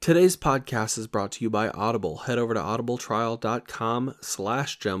Today's podcast is brought to you by Audible. Head over to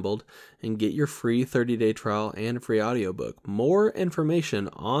audibletrial.com/jumbled and get your free 30-day trial and free audiobook. More information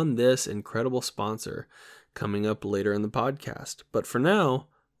on this incredible sponsor coming up later in the podcast. But for now,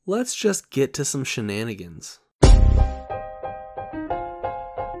 let's just get to some shenanigans.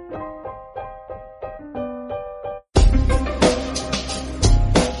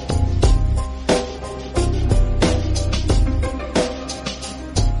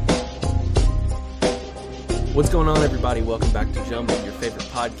 What's going on, everybody? Welcome back to Jumble, your favorite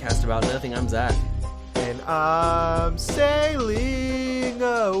podcast about nothing. I'm Zach. And I'm sailing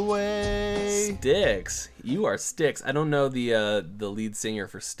away. Styx. You are Styx. I don't know the lead singer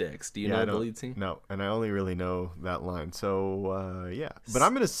for Styx. Do you know the lead singer? No, and I only really know that line. So, yeah. But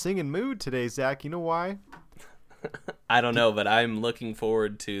I'm in a singing mood today, Zach. You know why? I don't know, but I'm looking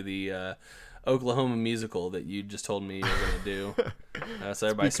forward to the Oklahoma musical that you just told me you were going to do. So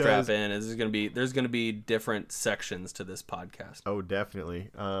everybody strap in. There's going to be different sections to this podcast. Oh,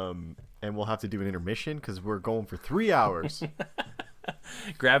 definitely. And we'll have to do an intermission because we're going for 3 hours.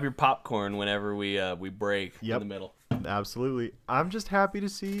 Grab your popcorn whenever we break in the middle. Absolutely. I'm just happy to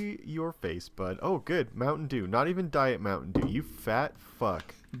see your face, bud. Oh, good. Mountain Dew. Not even Diet Mountain Dew. You fat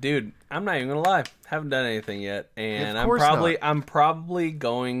fuck. Dude, I'm not even gonna lie. Haven't done anything yet, and I'm probably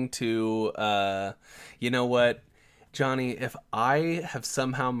going to. You know what, Johnny? If I have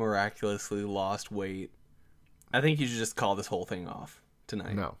somehow miraculously lost weight, I think you should just call this whole thing off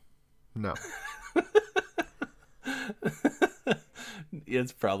tonight. No.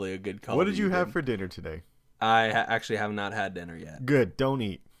 It's probably a good call. What did you have for dinner today? I actually have not had dinner yet. Good. Don't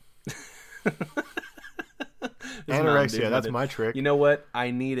eat. Anorexia, that's my trick. You know what? I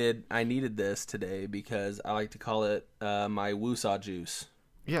needed this today because I like to call it my woosah juice.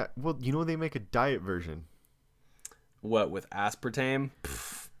 Yeah, well, you know they make a diet version. What, with aspartame?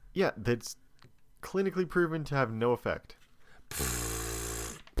 Yeah, that's clinically proven to have no effect.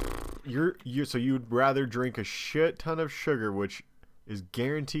 So you'd rather drink a shit ton of sugar, which is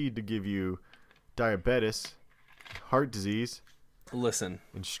guaranteed to give you diabetes, heart disease, and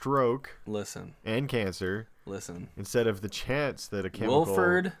stroke, and cancer. Instead of the chance that a chemical...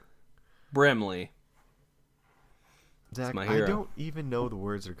 Wilford Brimley. Zach, I don't even know the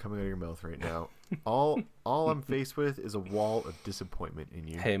words that are coming out of your mouth right now. All I'm faced with is a wall of disappointment in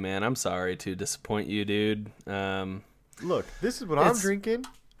you. Hey, man, I'm sorry to disappoint you, dude. Look, this is what I'm drinking.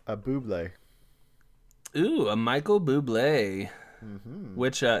 A Bublé. Ooh, a Michael Bublé. Mm-hmm.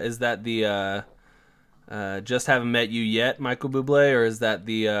 Which, is that the... Just Haven't Met You Yet, Michael Bublé, or is that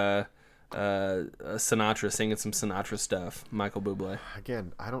the... Sinatra, singing some Sinatra stuff, Michael Bublé?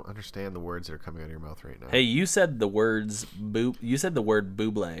 Again, I don't understand the words that are coming out of your mouth right now. Hey, you said the words you said the word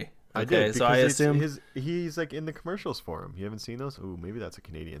Bublé. Okay, I did, so I assume he's like in the commercials for him. You haven't seen those? Ooh, maybe that's a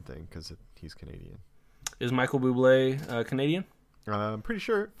Canadian thing because he's Canadian. Is Michael Bublé Canadian? I'm pretty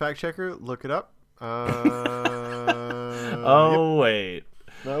sure. Fact checker, look it up. Oh, yep. Wait.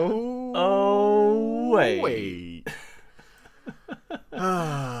 Oh, wait.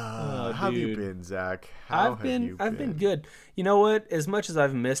 How have you been, Zach? I've been good. You know what? As much as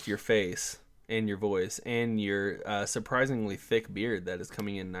I've missed your face and your voice and your surprisingly thick beard that is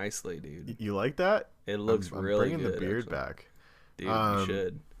coming in nicely, dude. You like that? It looks really good. I'm bringing the beard back. Dude, you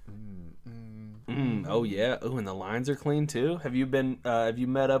should. Oh, yeah. Oh, and the lines are clean, too? Have you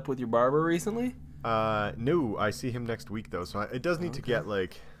met up with your barber recently? No. I see him next week, though. So it does need to get,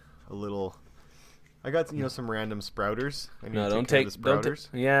 like, a little... I got some random sprouters. Don't take the sprouters.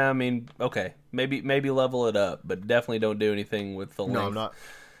 Yeah, I mean, okay, maybe level it up, but definitely don't do anything with the length. No, I'm not.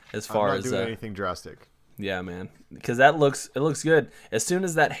 I'm not doing anything drastic. Yeah, man, because it looks good. As soon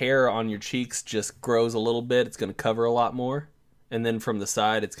as that hair on your cheeks just grows a little bit, it's going to cover a lot more, and then from the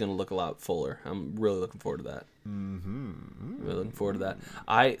side, it's going to look a lot fuller. I'm really looking forward to that. Mm-hmm. Really looking forward to that.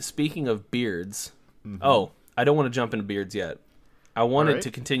 Speaking of beards, I don't want to jump into beards yet. I wanted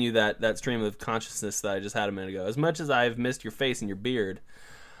to continue that stream of consciousness that I just had a minute ago. As much as I've missed your face and your beard,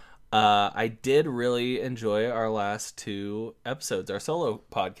 I did really enjoy our last 2 episodes, our solo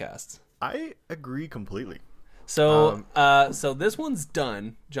podcasts. I agree completely. So this one's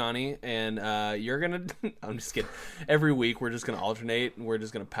done, Johnny, and you're gonna. I'm just kidding. Every week we're just gonna alternate, and we're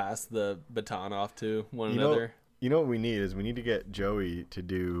just gonna pass the baton off to one another. You know what we need is we need to get Joey to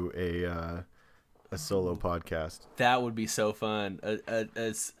do a solo podcast. That would be so fun.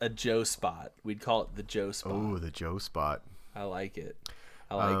 A Joe spot. We'd call it the Joe spot. Oh, the Joe spot. I like it.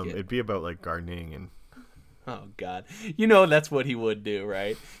 It'd be about like gardening and... Oh, God. You know that's what he would do,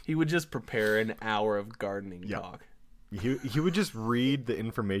 right? He would just prepare an hour of gardening talk. He would just read the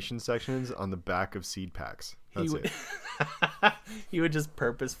information sections on the back of seed packs. That's it. He would just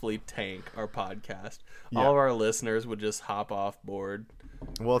purposefully tank our podcast. Yeah. All of our listeners would just hop off board.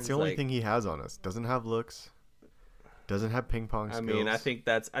 Well, it's the only thing he has on us. Doesn't have looks. Doesn't have ping pong skills. I mean, I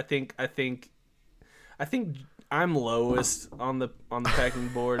think I'm lowest on the pecking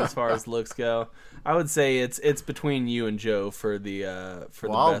board as far as looks go. I would say it's between you and Joe for the best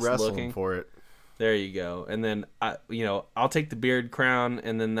I'll wrestle looking. Him for it. There you go. And then I'll take the beard crown,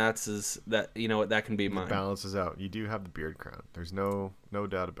 and then that can be mine. It balances out. You do have the beard crown. There's no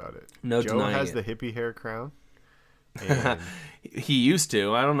doubt about it. No Joe denying has it. The hippie hair crown. And he used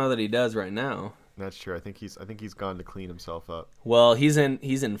to. I don't know that he does right now. That's true. I think he's gone to clean himself up. Well, he's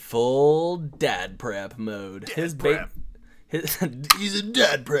in full dad prep mode. He's in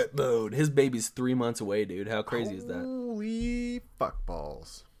dad prep mode. His baby's 3 months away, dude. How crazy is that? Holy fuck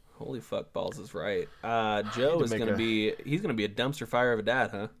balls. Holy fuck balls is right. Joe is gonna be a dumpster fire of a dad,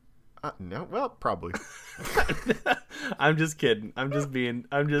 huh? No, well, probably. I'm just kidding. I'm just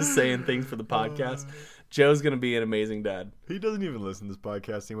saying things for the podcast. Joe's gonna be an amazing dad. He doesn't even listen to this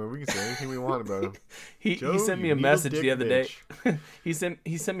podcast anymore. We can say anything we want about him. He sent me a message the other day. He sent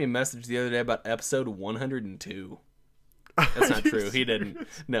me a message the other day about episode 102. That's not true. He didn't.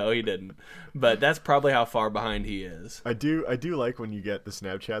 No, he didn't. But that's probably how far behind he is. I do like when you get the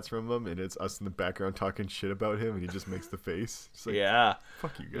Snapchats from him and it's us in the background talking shit about him and he just makes the face. It's like, yeah.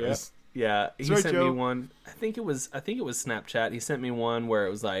 Fuck you guys. Yeah. He sent me one. I think it was Snapchat. He sent me one where it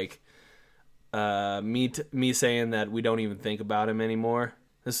was like me saying that we don't even think about him anymore.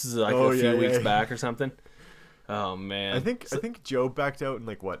 This is like a few weeks back or something. Oh man. I think Joe backed out in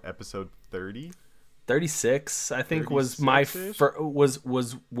like what, episode 30? 36 I think was my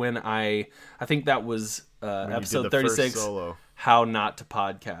was when I think that was episode 36 how not to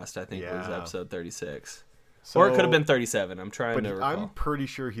podcast. I think it was episode 36 or it could have been 37. I'm trying to recall. I'm pretty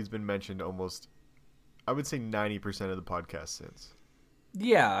sure he's been mentioned almost, I would say 90% of the podcast since.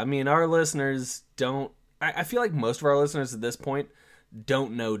 Yeah, I mean our listeners don't, I feel like most of our listeners at this point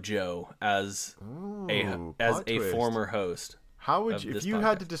don't know Joe as a former host. How would you, if you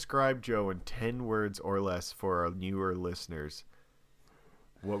had to describe Joe in 10 words or less for our newer listeners,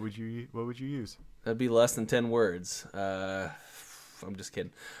 what would you use? That'd be less than 10 words. I'm just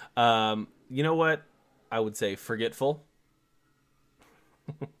kidding. You know what? I would say forgetful.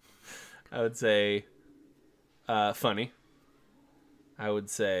 I would say funny. I would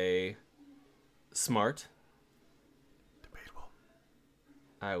say smart. Debatable.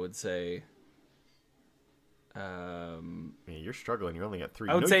 I would say you're struggling. You only got 3.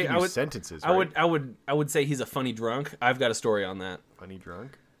 I would say sentences. Right? I would say he's a funny drunk. I've got a story on that. Funny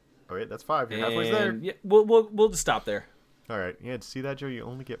drunk. All right, that's 5. You're halfway there. Yeah, we'll just stop there. All right. Yeah. See that, Joe? You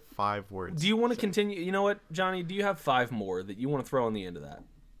only get 5 words. Do you want to continue? You know what, Johnny? Do you have 5 more that you want to throw on the end of that?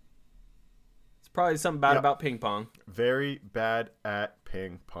 It's probably something bad about ping pong. Very bad at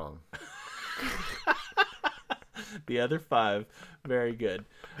ping pong. The other 5, very good.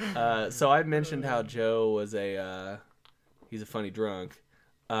 So I mentioned how Joe was he's a funny drunk.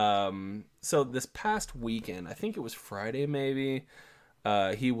 So this past weekend, I think it was Friday maybe,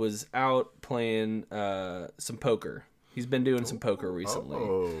 he was out playing some poker. He's been doing some poker recently.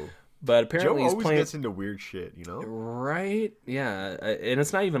 But apparently Joe always gets into weird shit, you know? Right? Yeah, and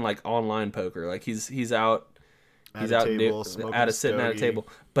it's not even like online poker. Like he's out. He's out sitting at a table.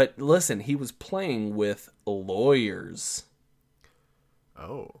 But listen, he was playing with lawyers.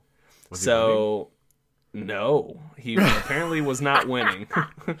 Oh. So, no. He apparently was not winning.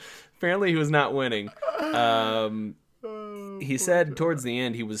 Apparently he was not winning. He said towards the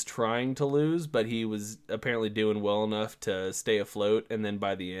end he was trying to lose, but he was apparently doing well enough to stay afloat. And then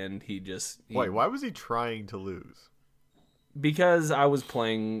by the end, Wait, why was he trying to lose? Because I was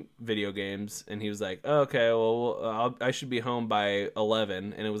playing video games, and he was like, oh, okay, well, I should be home by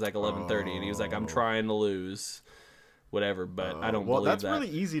 11, and it was like 11:30, and he was like, I'm trying to lose, whatever, but I don't believe that. Well, that's really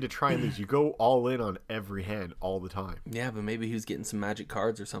easy to try and lose. You go all in on every hand all the time. Yeah, but maybe he was getting some magic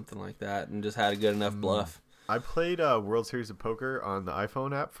cards or something like that, and just had a good enough bluff. I played World Series of Poker on the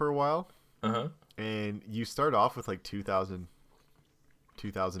iPhone app for a while, and you start off with like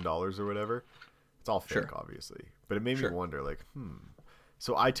 $2,000 or whatever. It's all fake, obviously. But it made me wonder, like,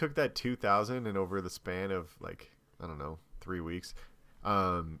 So I took that 2,000 and over the span of, like, I don't know, 3 weeks,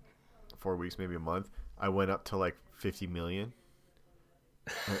 4 weeks, maybe a month, I went up to, like, 50 million.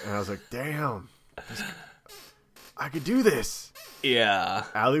 And I was like, damn, I could do this. Yeah.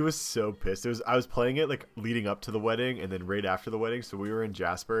 Allie was so pissed. I was playing it, like, leading up to the wedding and then right after the wedding. So we were in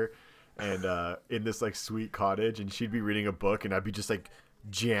Jasper and in this, like, sweet cottage, and she'd be reading a book and I'd be just, like,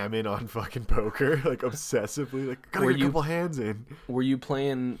 jamming on fucking poker, like obsessively, like gotta get a couple hands in. Were you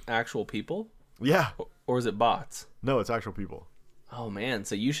playing actual people? Yeah. Or is it bots? No, it's actual people. Oh man,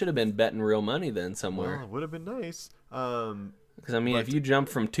 so you should have been betting real money then somewhere. Well, it would have been nice. Because I mean, if you jump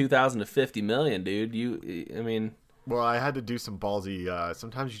from 2,000 to 50 million, dude, Well, I had to do some ballsy.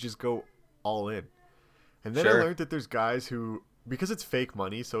 Sometimes you just go all in, and then Sure. I learned that there's guys who, because it's fake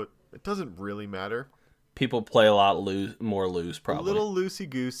money, so it doesn't really matter. People play a lot more loose, probably. A little loosey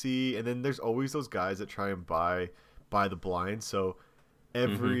goosey, and then there's always those guys that try and buy the blind. So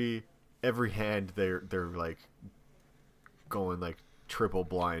every hand they're like going like triple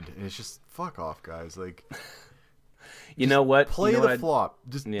blind, and it's just fuck off, guys. Like, you know what? Play the flop.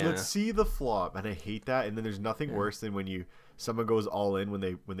 Just let's see the flop, and I hate that. And then there's nothing worse than when someone goes all in when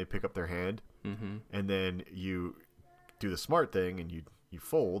they pick up their hand, and then you do the smart thing and you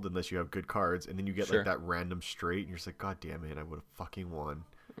fold unless you have good cards, and then you get like that random straight, and you're just like, God damn it, I would have fucking won.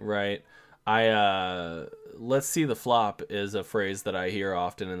 Right. Let's see the flop is a phrase that I hear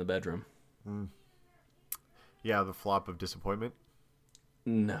often in the bedroom. Yeah, the flop of disappointment.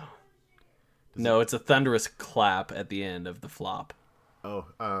 No, it's a thunderous clap at the end of the flop. Oh,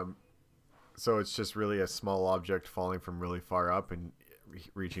 so it's just really a small object falling from really far up and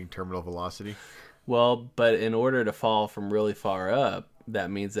reaching terminal velocity. Well, but in order to fall from really far up,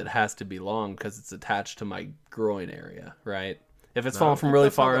 that means it has to be long because it's attached to my groin area, right? If it's falling from really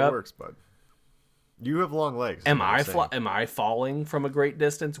far up, works, bud. You have long legs. Am I falling from a great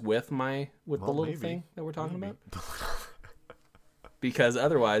distance with the little thing that we're talking about? Because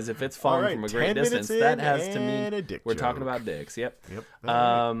otherwise, if it's falling from a great distance, that has to mean we're talking about dicks. Yep.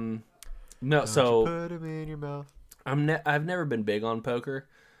 No, so put them in your mouth. I've never been big on poker.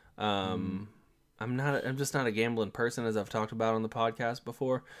 I'm just not a gambling person, as I've talked about on the podcast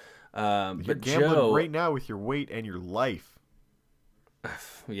before. You're but gambling Joe, right now with your weight and your life.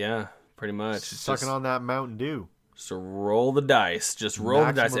 Yeah, pretty much. Sucking on that Mountain Dew. Just roll the dice. Just roll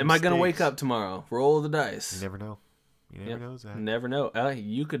the dice. Am I going to wake up tomorrow? Roll the dice. You never know. You never know, Zach. Never know.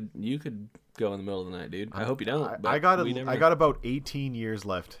 You could go in the middle of the night, dude. I hope you don't. I got about 18 years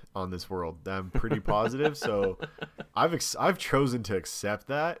left on this world. I'm pretty positive. So I've chosen to accept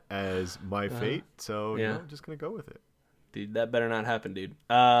that as my fate. So I'm just gonna go with it. Dude, that better not happen, dude.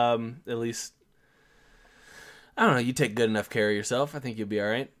 At least I don't know. You take good enough care of yourself. I think you'll be all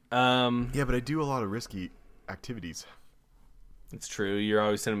right. Yeah, but I do a lot of risky activities. It's true. You're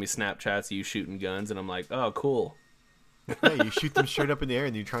always sending me Snapchats of you shooting guns, and I'm like, oh, cool. Yeah, you shoot them straight up in the air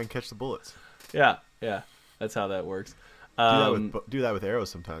and you try and catch the bullets. Yeah, that's how that works. Do that with arrows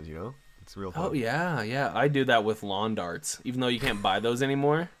sometimes, you know? It's real fun. Oh, yeah. I do that with lawn darts, even though you can't buy those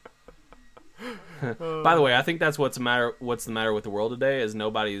anymore. By the way, I think that's what's the matter with the world today is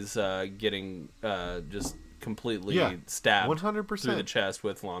nobody's getting just completely stabbed 100%. through the chest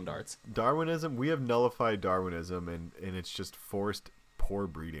with lawn darts. Darwinism, we have nullified Darwinism, and it's just forced poor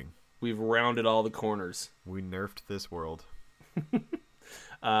breeding. We've rounded all the corners. We nerfed this world.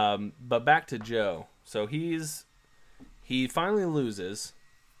 But back to Joe. So he finally loses,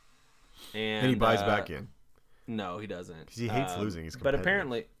 and he buys back in. No, he doesn't. Because he hates losing. He's but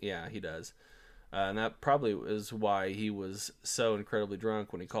apparently, he does. And that probably is why he was so incredibly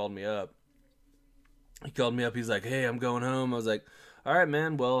drunk when he called me up. He called me up. He's like, "Hey, I'm going home." I was like, "All right,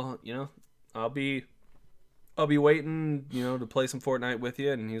 man. Well, I'll be waiting, to play some Fortnite with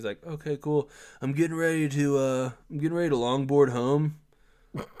you." And he was like, "Okay, cool. I'm getting ready to longboard home,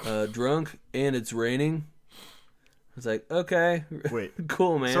 drunk, and it's raining." I was like, "Okay, wait,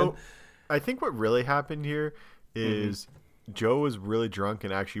 cool, man." So, I think what really happened here is Joe was really drunk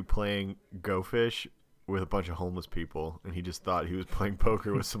and actually playing Go Fish with a bunch of homeless people, and he just thought he was playing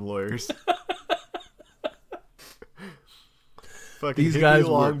poker with some lawyers. Fucking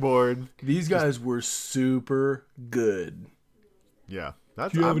these guys were super good. Yeah. Do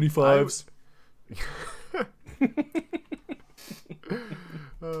you have any fives?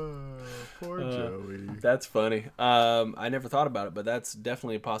 Poor Joey. That's funny. I never thought about it, but that's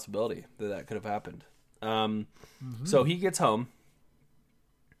definitely a possibility that could have happened. So he gets home.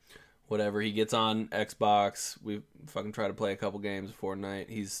 Whatever. He gets on Xbox. We fucking try to play a couple games before night.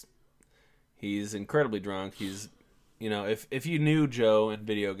 He's incredibly drunk. He's if you knew Joe in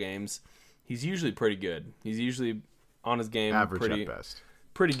video games, he's usually pretty good. He's usually on his game, average at best.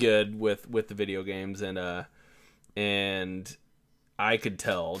 Pretty good with the video games, and I could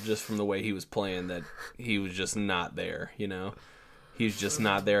tell just from the way he was playing that he was just not there. He's just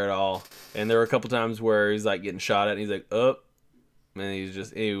not there at all. And there were a couple times where he's like getting shot at, and he's like, "Oh," and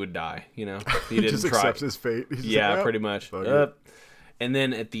he would die. He didn't just try. accepts his fate. He's pretty much. And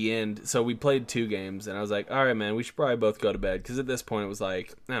then at the end, so we played 2 games, and I was like, all right, man, we should probably both go to bed. Because at this point, it was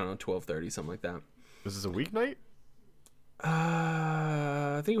like, I don't know, 12:30, something like that. Was this a weeknight?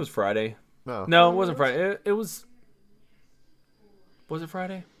 I think it was Friday. No, it wasn't Friday. It was... Was it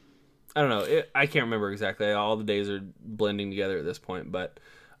Friday? I don't know. I can't remember exactly. All the days are blending together at this point. But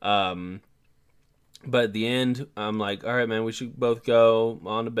at the end, I'm like, all right, man, we should both go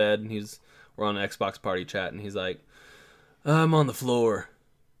on to bed. And we're on an Xbox party chat, and he's like, I'm on the floor.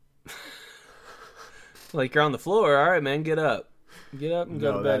 Like, you're on the floor? All right, man, get up. Get up and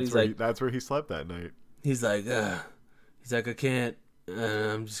go to bed. That's where he slept that night. He's like, I can't.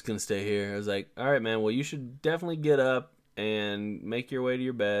 I'm just going to stay here. I was like, all right, man, well, you should definitely get up and make your way to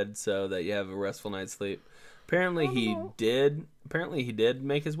your bed so that you have a restful night's sleep. Apparently he did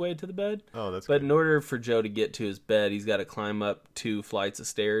make his way to the bed. Oh, that's But good. In order for Joe to get to his bed, he's got to climb up 2 flights of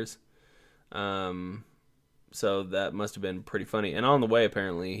stairs. So that must have been pretty funny. And on the way,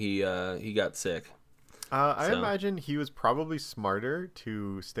 apparently, he got sick. I imagine he was probably smarter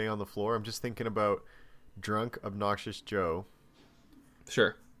to stay on the floor. I'm just thinking about drunk, obnoxious Joe.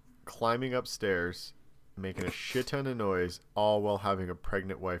 Sure. Climbing upstairs, making a shit ton of noise, all while having a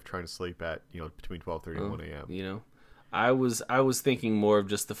pregnant wife trying to sleep at, between 12:30 and 1 a.m. I was thinking more of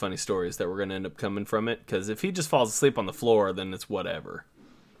just the funny stories that were going to end up coming from it. Because if he just falls asleep on the floor, then it's whatever.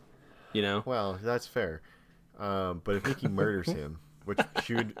 Well, that's fair. But if Mickey murders him, which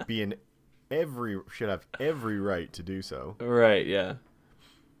should have every right to do so. Right, yeah.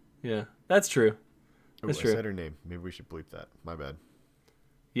 Yeah, that's true. That's true. I said her name. Maybe we should bleep that. My bad.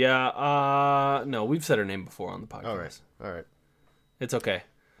 Yeah, no, we've said her name before on the podcast. All right. It's okay.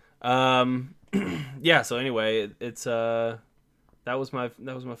 Yeah, so anyway, it's that was my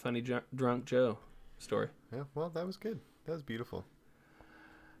funny drunk Joe story. Yeah, well, that was good. That was beautiful.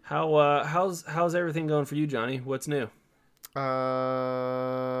 How's everything going for you, Johnny? What's new? I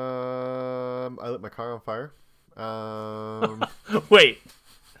lit my car on fire. Wait.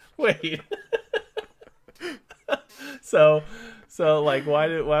 So like why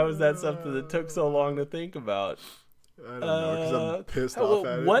was that something that took so long to think about? I don't know, because I'm pissed off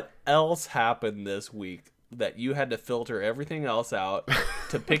at it. What else happened this week that you had to filter everything else out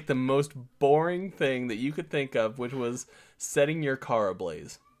to pick the most boring thing that you could think of, which was setting your car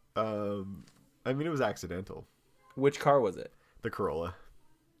ablaze? I mean, it was accidental. Which car was it? The Corolla.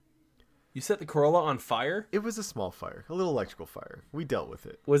 You set the Corolla on fire? It was a small fire, a little electrical fire. We dealt with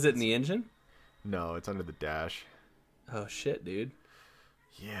it. Was it in the engine? No, it's under the dash. Oh shit, dude.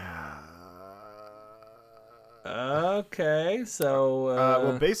 Yeah. Okay, so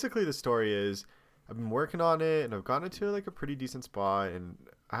well, basically the story is I've been working on it and I've gotten it to like a pretty decent spot, and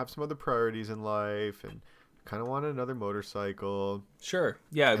I have some other priorities in life and kind of want another motorcycle. Sure.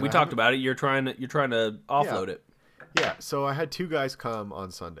 Yeah, we talked about it. You're trying to offload it. Yeah, so I had 2 guys come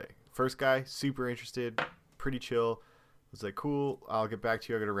on Sunday. First guy, super interested, pretty chill. Was like, cool, I'll get back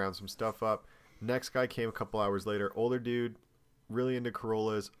to you. I got to round some stuff up. Next guy came a couple hours later, older dude, really into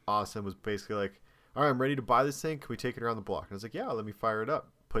Corollas, awesome, was basically like, all right, I'm ready to buy this thing. Can we take it around the block? And I was like, yeah, let me fire it up.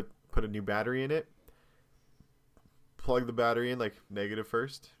 Put a new battery in it. Plug the battery in, like, negative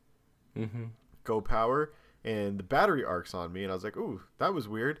first. Mm-hmm. Go power. And the battery arcs on me. And I was like, ooh, that was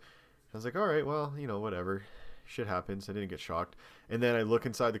weird. I was like, all right, well, whatever. Shit happens. I didn't get shocked. And then I look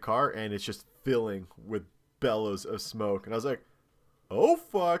inside the car, and it's just filling with bellows of smoke. And I was like, oh,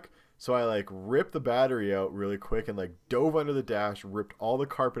 fuck. So I like ripped the battery out really quick and like dove under the dash, ripped all the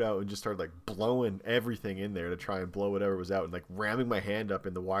carpet out, and just started like blowing everything in there to try and blow whatever was out, and like ramming my hand up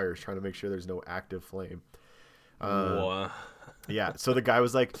in the wires trying to make sure there's no active flame. Yeah. So the guy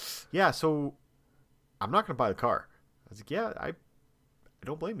was like, yeah, so I'm not going to buy the car. I was like, yeah, I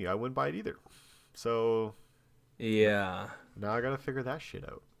don't blame you. I wouldn't buy it either. So yeah, now I got to figure that shit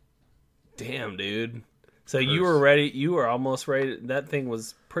out. Damn, dude. So you were ready. You were almost ready. That thing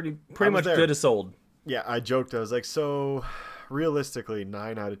was pretty much good as sold. Yeah, I joked. I was like, so realistically,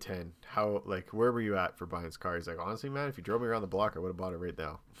 9 out of 10. How, like, where were you at for buying this car? He's like, honestly, man, if you drove me around the block, I would have bought it right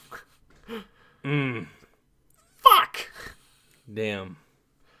now. Fuck. Damn.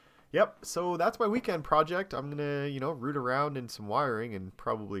 Yep. So that's my weekend project. I'm gonna, root around in some wiring and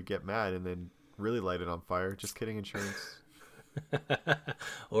probably get mad and then really light it on fire. Just kidding, insurance.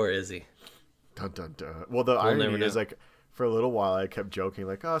 Or is he? Dun, dun, dun. Well, the irony is, like, for a little while, I kept joking,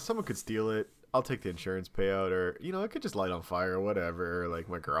 like, oh, someone could steal it. I'll take the insurance payout, or, it could just light on fire or whatever. Or, like,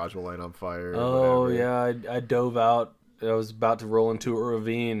 my garage will light on fire. Oh, yeah. I dove out. I was about to roll into a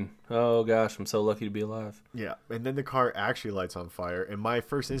ravine. Oh, gosh. I'm so lucky to be alive. Yeah. And then the car actually lights on fire. And my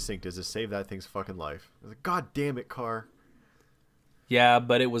first instinct is to save that thing's fucking life. I was like, God damn it, car. Yeah,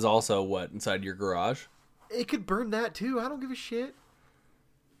 but it was also, inside your garage? It could burn that, too. I don't give a shit.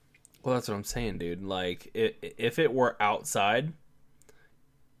 Well, that's what I'm saying, dude. Like, if it were outside,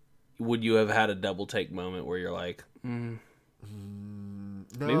 would you have had a double take moment where you're like, no,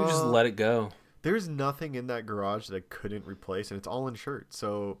 maybe just let it go? There's nothing in that garage that I couldn't replace, and it's all insured.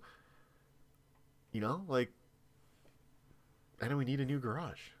 So, like, I know we need a new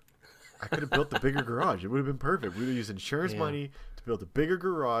garage. I could have built the bigger garage. It would have been perfect. We would have used insurance money to build a bigger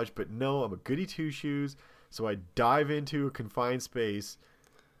garage, but no, I'm a goody two-shoes, so I dive into a confined space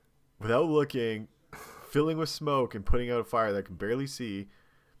without looking, filling with smoke and putting out a fire that I can barely see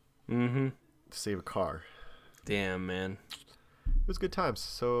to save a car. Damn, man. It was good times.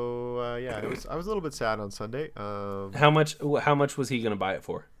 So, I was a little bit sad on Sunday. How much was he going to buy it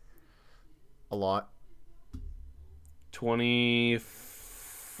for? A lot.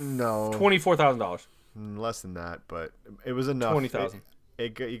 $24,000. Less than that, but it was enough. 20,000.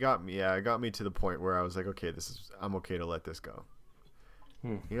 It got me. Yeah, it got me to the point where I was like, okay, I'm okay to let this go.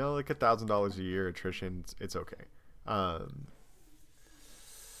 Like $1,000 a year attrition, it's okay.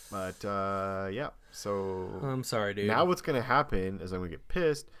 So I'm sorry, dude. Now what's gonna happen is I'm gonna get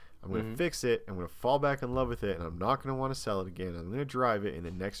pissed. I'm gonna fix it. I'm gonna fall back in love with it, and I'm not gonna want to sell it again. I'm gonna drive it, and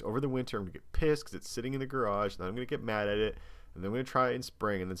then over the winter, I'm gonna get pissed because it's sitting in the garage. And then I'm gonna get mad at it, and then I'm gonna try it in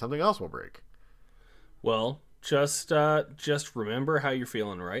spring, and then something else will break. Well, just remember how you're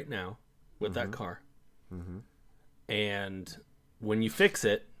feeling right now with that car, and when you fix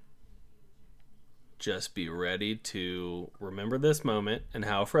it, just be ready to remember this moment and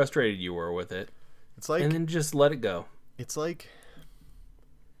how frustrated you were with it. It's like, and then just let it go. It's like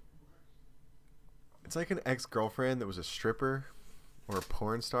an ex-girlfriend that was a stripper or a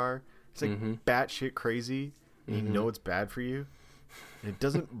porn star. It's like batshit crazy, and you know it's bad for you, and it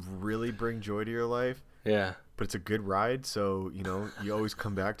doesn't really bring joy to your life. Yeah, but it's a good ride, so you always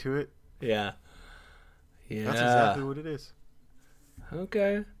come back to it. Yeah. That's exactly what it is.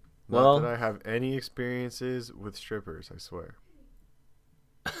 Okay. Not that I have any experiences with strippers, I swear.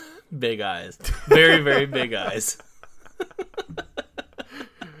 Big eyes. Very, very big eyes.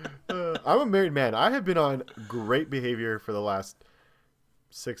 I'm a married man. I have been on great behavior for the last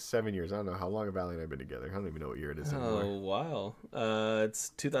 6-7 years. I don't know how long have Valley and I been together. I don't even know what year it is anymore. Oh, wow. It's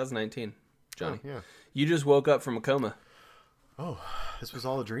 2019, Johnny. Oh, yeah. You just woke up from a coma. Oh, this was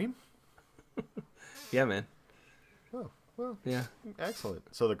all a dream? Yeah, man. Oh, well. Yeah. Excellent.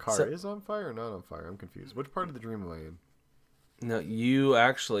 So the car is on fire or not on fire? I'm confused. Which part of the dream am I in? No, you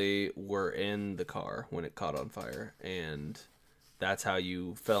actually were in the car when it caught on fire, and that's how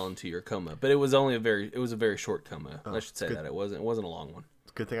you fell into your coma. But it was only a very short coma. I should say that it wasn't a long one.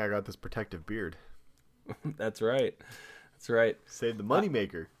 It's a good thing I got this protective beard. That's right. Save the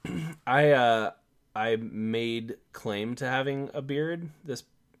moneymaker. I made claim to having a beard this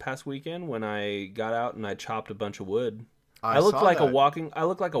past weekend when I got out and I chopped a bunch of wood. I looked like a walking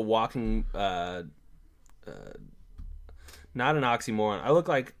not an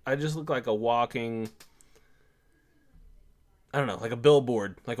oxymoron. I just look like a walking, I don't know, like a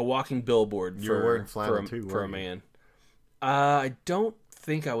billboard, like a walking billboard. You're wearing flannel for a man. I don't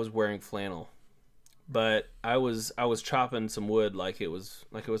think I was wearing flannel, but I was chopping some wood like it was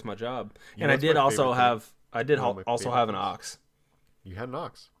my job. And I did also have an ox. You had an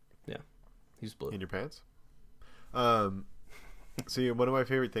ox. Yeah, he's blue in your pants. See, one of my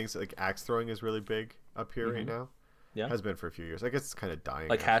favorite things, like axe throwing, is really big up here right now. Yeah, has been for a few years. I guess it's kind of dying.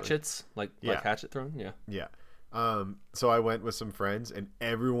 Like hatchets, like hatchet throwing. Yeah, yeah. So I went with some friends, and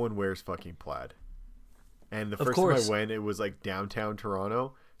everyone wears fucking plaid. And the first time I went, it was like downtown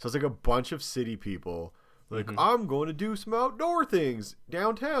Toronto. So it's like a bunch of city people. Like, I'm going to do some outdoor things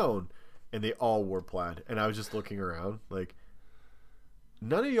downtown. And they all wore plaid. And I was just looking around like,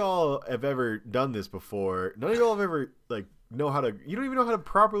 none of y'all have ever done this before. None of y'all have ever, like, you don't even know how to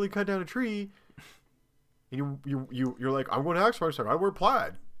properly cut down a tree. And you're like, I'm going to axe throwing. I wear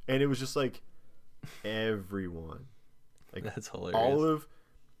plaid. And it was just like, everyone. Like, that's hilarious. All of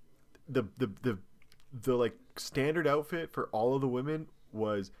the like standard outfit for all of the women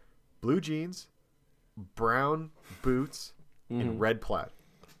was blue jeans, brown boots, and red plaid.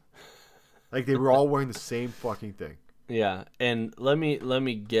 Like, they were all wearing the same fucking thing. Yeah, and let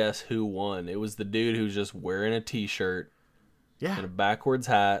me guess who won. It was the dude who's just wearing a t-shirt, and a backwards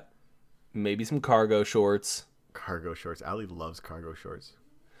hat, maybe some cargo shorts. Cargo shorts. Allie loves cargo shorts.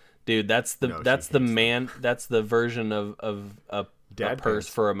 Dude, that's the version of a purse pants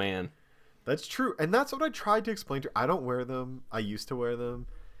for a man. That's true, and that's what I tried to explain to her. I don't wear them. I used to wear them.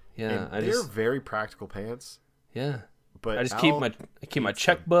 Yeah, they're very practical pants. Yeah, but I just keep my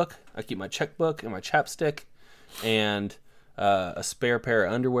checkbook. I keep my checkbook and my chapstick, and a spare pair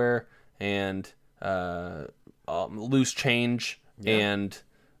of underwear, and loose change, and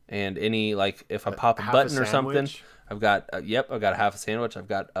and any, like, if I pop a button or something, I've got I've got a half a sandwich. I've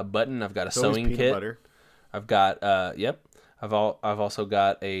got a button. I've got a sewing kit. Butter. I've got I've also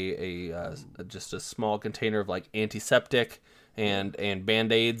got a just a small container of like antiseptic and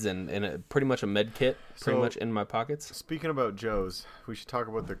Band-Aids and pretty much a med kit pretty much in my pockets. Speaking about Joe's, we should talk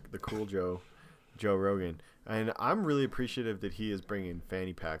about the cool Joe Rogan. And I'm really appreciative that he is bringing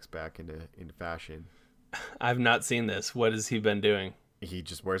fanny packs back into fashion. I've not seen this. What has he been doing? He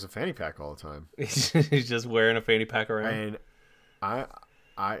just wears a fanny pack all the time. He's just wearing a fanny pack around. And I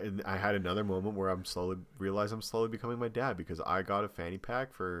had another moment where I'm slowly becoming my dad, because I got a fanny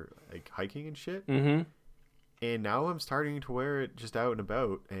pack for like hiking and shit. Mm-hmm. And now I'm starting to wear it just out and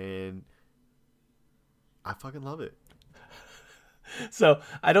about, and I fucking love it. So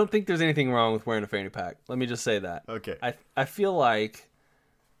I don't think there's anything wrong with wearing a fanny pack. Let me just say that. Okay. I feel like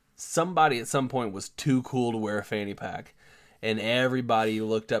somebody at some point was too cool to wear a fanny pack, and everybody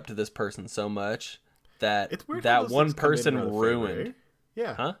looked up to this person so much that that one person ruined. Favor,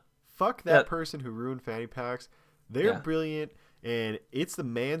 Yeah. Huh? Fuck that person who ruined fanny packs. They're brilliant, and it's the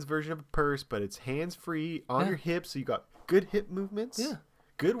man's version of a purse, but it's hands-free on your hips, so you got good hip movements. Yeah.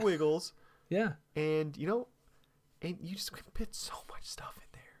 Good wiggles. Yeah. And, and you just can fit so much stuff in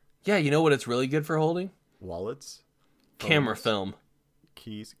there. Yeah, you know what it's really good for holding? Wallets. Camera film.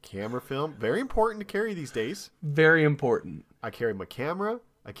 Keys. Camera film. Very important to carry these days. Very important. I carry my camera.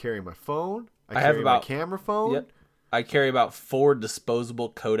 I carry my phone. I carry my camera phone. Yep. I carry about 4 disposable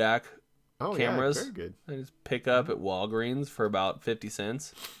Kodak cameras. Yeah, very good. I just pick up at Walgreens for about 50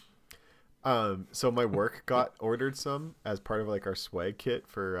 cents. So my work got ordered some as part of like our swag kit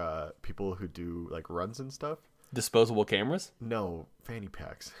for people who do like runs and stuff. Disposable cameras? No, fanny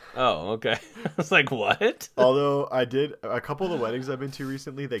packs. Oh, okay. I was like, what? Although I did a couple of the weddings I've been to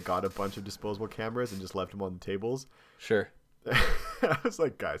recently, they got a bunch of disposable cameras and just left them on the tables. Sure. I was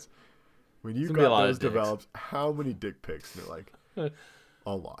like, guys, when you got those developed, how many dick pics? And they're like,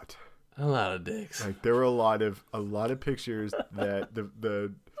 a lot. A lot of dicks. Like there were a lot of pictures that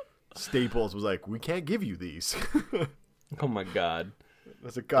the Staples was like, we can't give you these. Oh my god. I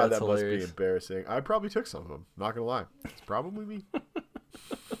was like, God, that hilarious. Must be embarrassing. I probably took some of them. Not gonna lie, it's probably me.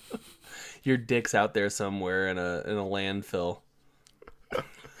 Your dick's out there somewhere in a landfill.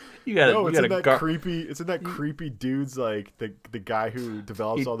 You got no, it's in that creepy. It's in that creepy dude's like the guy who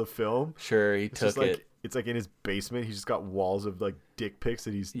develops all the film. Sure, he took it. It's like in his basement. He's just got walls of like dick pics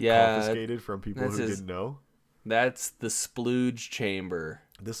that he's confiscated from people who didn't know. That's the splooge chamber.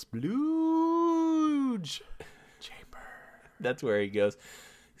 The splooge chamber. That's where he goes.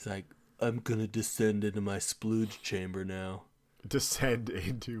 He's like, I'm gonna descend into my splooge chamber now. Descend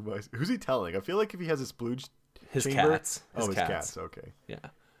into my. Who's he telling? I feel like if he has a splooge. His chamber, cats. His cats. Okay. Yeah.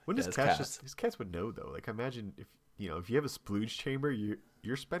 Wouldn't his cats his cats would know though? Like imagine if you have a splooge chamber,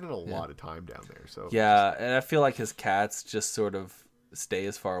 you're spending a lot of time down there. So and I feel like his cats just sort of stay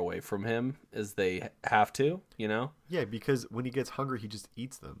as far away from him as they have to, Yeah, because when he gets hungry, he just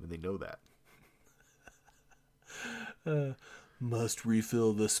eats them, and they know that. Must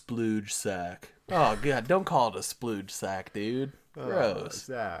refill the splooge sack. Oh god, don't call it a splooge sack, dude. Gross. Oh,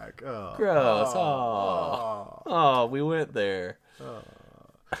 sack. Oh. Gross. Oh, we went there.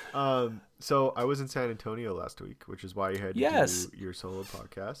 So I was in San Antonio last week, which is why you had to do your solo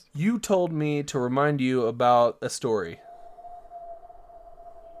podcast. You told me to remind you about a story.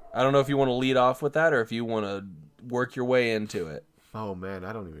 I don't know if you want to lead off with that or if you want to work your way into it. Oh man,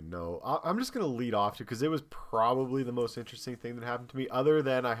 I don't even know. I'm just going to lead off to, because it was probably the most interesting thing that happened to me, other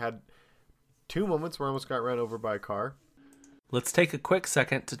than I had 2 moments where I almost got run over by a car. Let's take a quick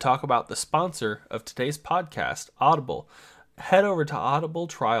second to talk about the sponsor of today's podcast, Audible. Head over to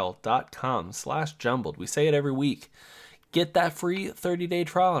audibletrial.com/jumbled. We say it every week. Get that free 30-day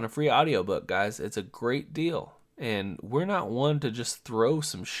trial and a free audiobook, guys. It's a great deal. And we're not one to just throw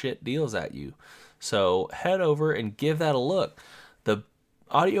some shit deals at you. So head over and give that a look. The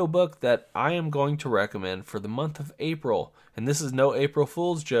audiobook that I am going to recommend for the month of April, and this is no April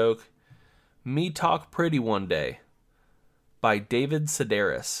Fool's joke, Me Talk Pretty One Day by David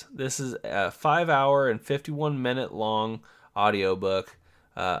Sedaris. This is a 5-hour and 51-minute long audiobook,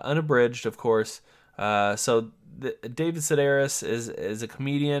 unabridged, of course. So David Sedaris is a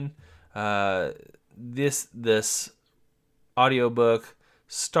comedian. This audiobook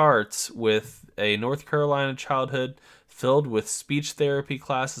starts with a North Carolina childhood filled with speech therapy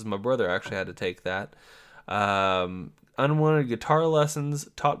classes. My brother actually had to take that. Unwanted guitar lessons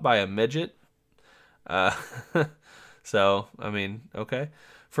taught by a midget. So, I mean, okay.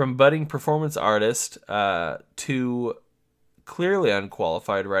 From budding performance artist to clearly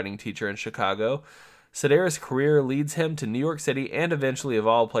unqualified writing teacher in Chicago, Sedaris' career leads him to New York City and eventually, of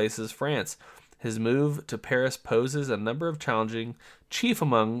all places, France. His move to Paris poses a number of challenges, chief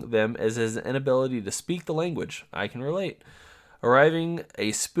among them is his inability to speak the language. I can relate. Arriving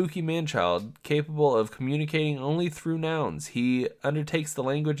a spooky man-child capable of communicating only through nouns, he undertakes the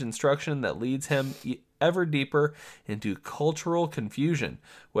language instruction that leads him ever deeper into cultural confusion,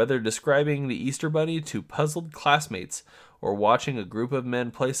 whether describing the Easter Bunny to puzzled classmates or watching a group of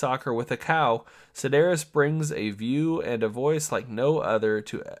men play soccer with a cow. Sedaris brings a view and a voice like no other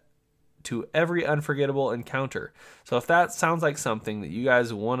to every unforgettable encounter. So if that sounds like something that you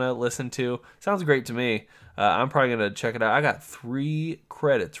guys want to listen to, sounds great to me. I'm probably going to check it out. I got 3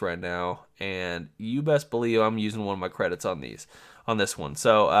 credits right now, and you best believe I'm using one of my credits on this one.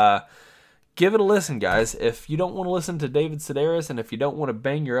 So give it a listen, guys. If you don't want to listen to David Sedaris, and if you don't want to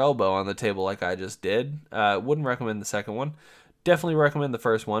bang your elbow on the table like I just did, wouldn't recommend the second one. Definitely recommend the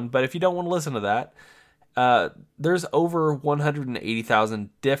first one. But if you don't want to listen to that, there's over 180,000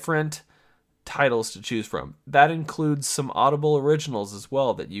 different titles to choose from. That includes some Audible originals as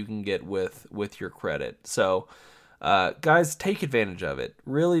well that you can get with your credit. So guys, take advantage of it.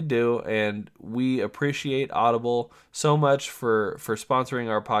 Really do. And we appreciate Audible so much for sponsoring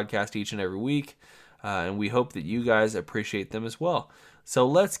our podcast each and every week. And we hope that you guys appreciate them as well. So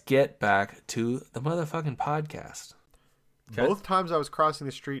let's get back to the motherfucking podcast. Okay? Both times I was crossing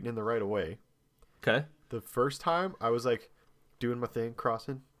the street and in the right of way. Okay. The first time I was like doing my thing,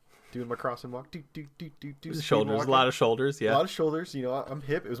 doing my crossing walk. Shoulders, a lot of shoulders, yeah. A lot of shoulders. You know, I'm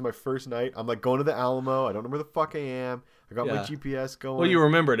hip. It was my first night. I'm like going to the Alamo. I don't know where the fuck I am. I got my GPS going. Well, you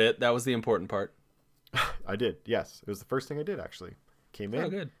remembered it. That was the important part. I did, yes. It was the first thing I did, actually. Came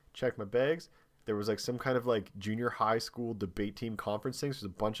in, checked my bags. There was like some kind of like junior high school debate team conference thing. So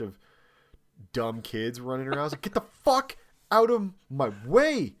there's a bunch of dumb kids running around. I was like, get the fuck out of my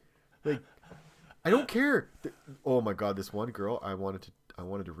way. Like, I don't care. Oh my God, this one girl, I wanted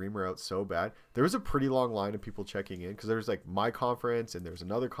to ream her out so bad. There was a pretty long line of people checking in because there was like my conference and there's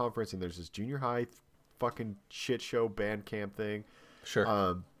another conference and there's this junior high fucking shit show band camp thing. Sure.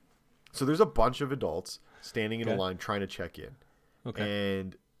 So there's a bunch of adults standing in a line trying to check in. Okay.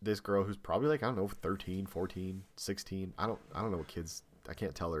 And this girl who's probably like, I don't know, 13, 14, 16. I don't know what kids, I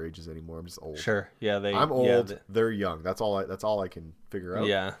can't tell their ages anymore. I'm just old. Sure. Yeah, I'm old. They're young. That's all I can figure out.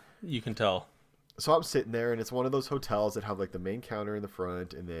 Yeah, you can tell. So I'm sitting there, and it's one of those hotels that have like the main counter in the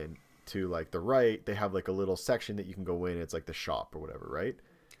front, and then to like the right, they have like a little section that you can go in. It's like the shop or whatever, right?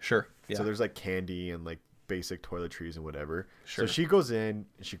 Sure. Yeah. So there's like candy and like basic toiletries and whatever. Sure. So she goes in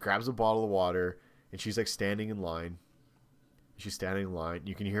and she grabs a bottle of water, and she's like standing in line. She's standing in line.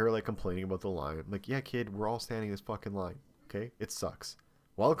 You can hear her like complaining about the line. I'm like, yeah, kid, we're all standing in this fucking line. Okay, it sucks.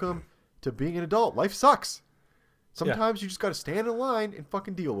 Welcome to being an adult. Life sucks. Sometimes you just got to stand in line and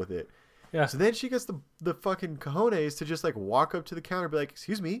fucking deal with it. Yeah. So then she gets the fucking cojones to just like walk up to the counter and be like,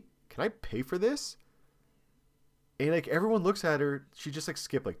 excuse me, can I pay for this? And like everyone looks at her. She just like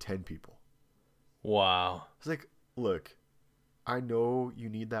skipped like 10 people. Wow. It's like, look, I know you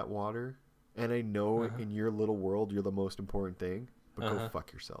need that water. And I know in your little world, you're the most important thing. But go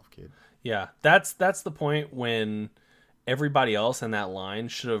fuck yourself, kid. Yeah. That's the point when everybody else in that line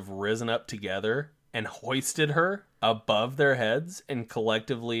should have risen up together and hoisted her above their heads and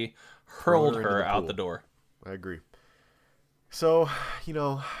collectively hurled her out the door. I agree. So, you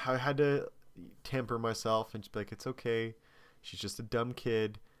know, I had to temper myself and just be like, it's okay. She's just a dumb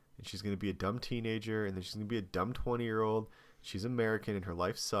kid, and she's going to be a dumb teenager, and then she's going to be a dumb 20-year-old. She's American, and her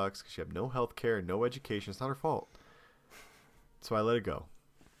life sucks because she has no health care and no education. It's not her fault. So I let it go.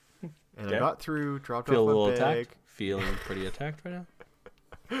 And I got through, dropped off my bag. Feel a little attacked? Feeling pretty attacked right now?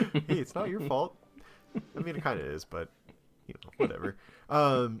 Hey, it's not your fault. I mean, it kind of is, but, you know, whatever.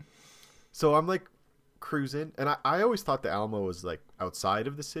 So I'm like cruising, and I always thought the Alamo was like outside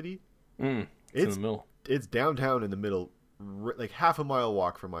of the city. It's in the middle. It's downtown in the middle, like half a mile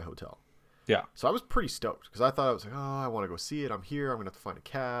walk from my hotel. Yeah. So I was pretty stoked because I thought I was like, oh, I want to go see it. I'm here. I'm gonna have to find a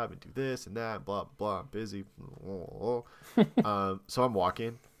cab and do this and that. Blah blah. I'm busy. So I'm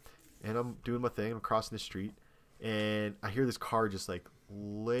walking, and I'm doing my thing. I'm crossing the street, and I hear this car just like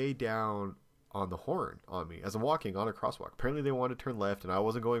lay down on the horn on me as I'm walking on a crosswalk. Apparently they wanted to turn left, and I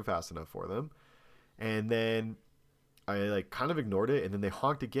wasn't going fast enough for them. And then I like kind of ignored it, and then they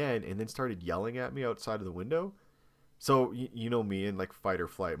honked again, and then started yelling at me outside of the window. So you know me in like fight or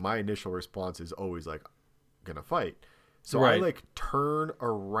flight. My initial response is always like, gonna fight. So right. I like turn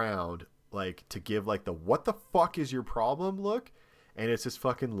around like to give like the what the fuck is your problem look, and it's this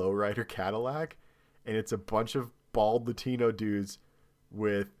fucking lowrider Cadillac, and it's a bunch of bald Latino dudes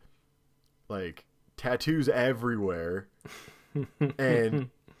with like tattoos everywhere and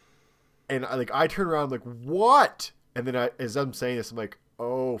And I turn around, I'm like, what? And then as I'm saying this, I'm like,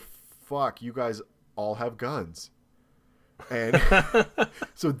 oh, fuck, you guys all have guns. And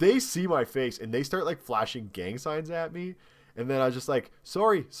so they see my face and they start like flashing gang signs at me. And then I was just like,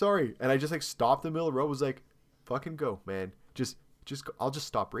 sorry. And I just like stopped in the middle of the road, was like, fucking go, man. Just go. I'll just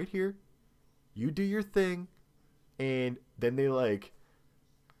stop right here. You do your thing. And then they like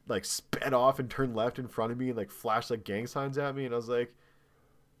sped off and turned left in front of me and like flashed like gang signs at me. And I was like,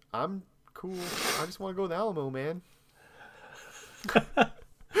 I'm cool. I just want to go to the Alamo, man.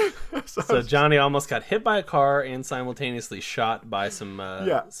 So Johnny almost got hit by a car and simultaneously shot by some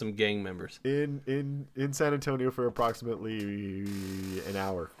gang members in San Antonio for approximately an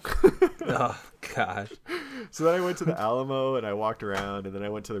hour. Oh gosh. So then I went to the Alamo and I walked around, and then I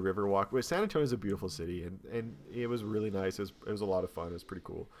went to the Riverwalk. Well, San Antonio is a beautiful city, and it was really nice. It was a lot of fun. It was pretty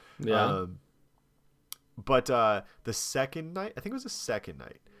cool. Yeah. But the second night, I think it was the second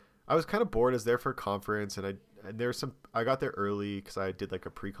night, I was kind of bored. I was there for a conference, and I got there early because I did like a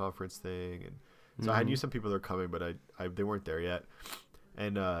pre-conference thing, and so I knew some people that were coming, but they weren't there yet.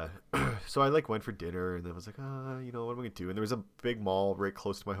 And so I like went for dinner, and then I was like, what am I gonna do? And there was a big mall right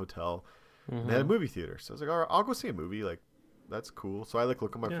close to my hotel, and they had a movie theater. So I was like, all right, I'll go see a movie. Like, that's cool. So I like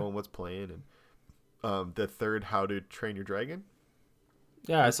look at my phone, what's playing, and the third How to Train Your Dragon.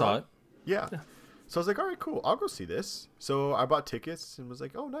 Yeah, I saw it. Yeah. So I was like, all right, cool. I'll go see this. So I bought tickets and was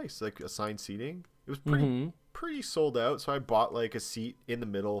like, oh, nice. Like assigned seating. It was pretty sold out. So I bought like a seat in the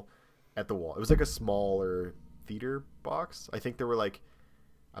middle at the wall. It was like a smaller theater box. I think there were like,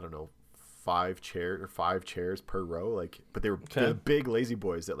 I don't know, 5 chairs per row. Like, but they were the big lazy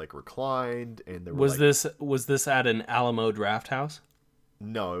boys that like reclined, and there was this at an Alamo Draft House?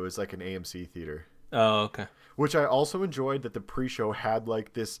 No, it was like an AMC theater. Oh, okay. Which I also enjoyed that the pre-show had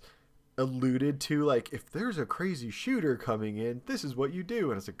like this alluded to, like, if there's a crazy shooter coming in, this is what you do.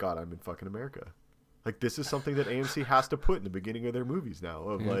 And I was like, God, I'm in fucking America. Like, this is something that AMC has to put in the beginning of their movies now.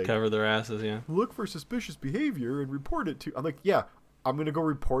 Of like, cover their asses, yeah. Look for suspicious behavior and report it to. I'm like, yeah, I'm gonna go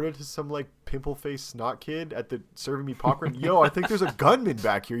report it to some like pimple-faced snot kid at the serving me popcorn. Yo, I think there's a gunman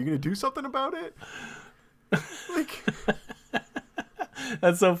back here. You gonna do something about it? Like.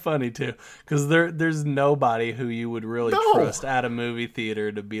 That's so funny too, because there's nobody who you would really trust at a movie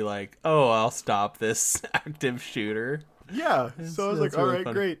theater to be like, oh, I'll stop this active shooter. Yeah, so I was like, all right,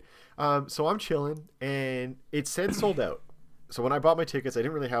 great. So I'm chilling, and it said sold out. So when I bought my tickets, I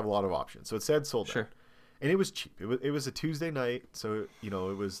didn't really have a lot of options. So it said sold out, and it was cheap. It was a Tuesday night, so it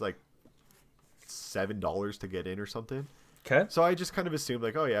was like $7 to get in or something. Okay. So I just kind of assumed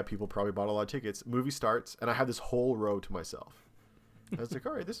like, oh yeah, people probably bought a lot of tickets. Movie starts, and I had this whole row to myself. I was like,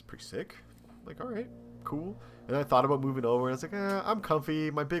 all right, this is pretty sick. Like, all right, cool. And I thought about moving over, and I was like, I'm comfy.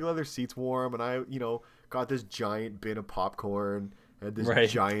 My big leather seat's warm, and I, got this giant bin of popcorn and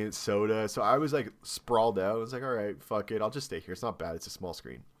this giant soda. So I was like sprawled out. I was like, all right, fuck it. I'll just stay here. It's not bad. It's a small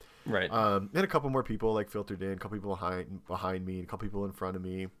screen. Right. Then a couple more people like filtered in. A couple people behind me, and a couple people in front of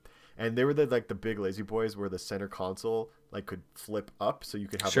me. And they were the big lazy boys where the center console like could flip up so you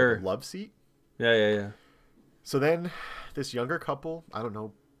could have like a love seat. Yeah. So then this younger couple, I don't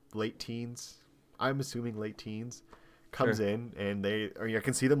know, late teens, I'm assuming late teens, comes in, and I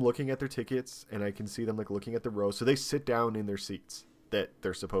can see them looking at their tickets, and I can see them like looking at the row. So they sit down in their seats that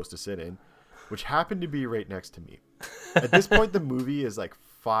they're supposed to sit in, which happened to be right next to me. At this point, the movie is like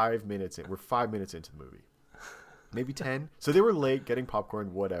 5 minutes in. We're 5 minutes into the movie. Maybe 10. So they were late getting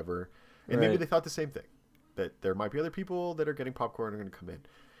popcorn, whatever. And maybe they thought the same thing, that there might be other people that are getting popcorn and are going to come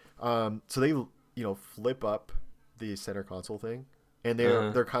in. So they flip up the center console thing, and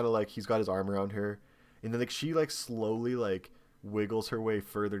they're kind of like, he's got his arm around her, and then like she like slowly like wiggles her way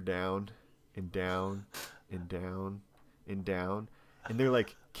further down and down and down and down, and they're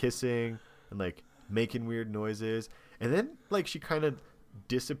like kissing and like making weird noises, and then like she kind of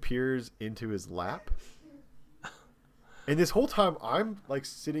disappears into his lap. And this whole time I'm like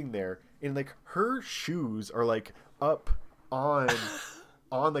sitting there, and like her shoes are like up on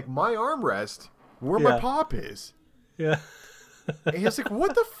like my armrest where my pop is. Yeah. And it's like,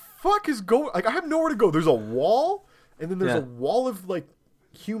 what the fuck is going? Like, I have nowhere to go. There's a wall, and then there's a wall of like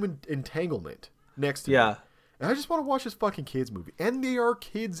human entanglement next to me. And I just want to watch this fucking kids movie. And there are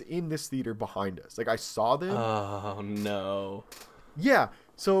kids in this theater behind us. Like, I saw them. Oh no. Yeah.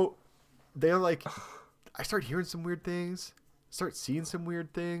 So they're like, I start hearing some weird things, start seeing some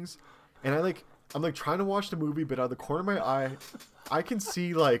weird things, and I'm like trying to watch the movie, but out of the corner of my eye, I can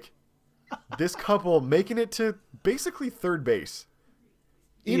see like this couple making it to basically third base.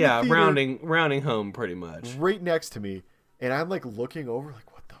 Yeah, rounding home pretty much. Right next to me, and I'm like looking over,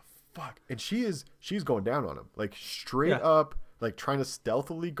 like, what the fuck? And she's going down on him, like straight up, like trying to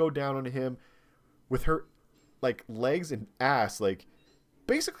stealthily go down on him with her like legs and ass like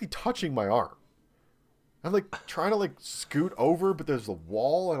basically touching my arm. I'm like trying to like scoot over, but there's a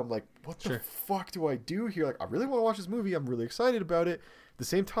wall, and I'm like, what the fuck do I do here? Like, I really want to watch this movie. I'm really excited about it. At the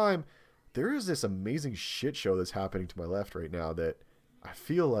same time, there is this amazing shit show that's happening to my left right now that I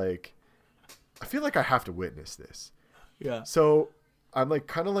feel like I have to witness this. Yeah. So I'm like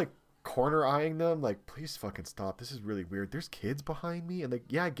kind of like corner eyeing them, like, please fucking stop. This is really weird. There's kids behind me, and like,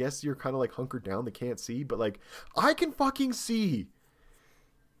 yeah, I guess you're kind of like hunkered down. They can't see, but like, I can fucking see.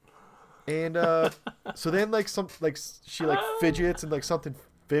 And so then like she like fidgets and like something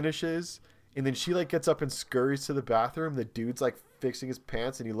finishes, and then she like gets up and scurries to the bathroom. The dude's like fixing his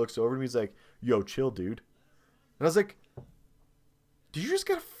pants, and he looks over to me. He's like, yo, chill, dude. And I was like, did you just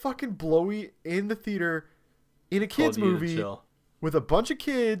get a fucking blowy in the theater in a kids movie with a bunch of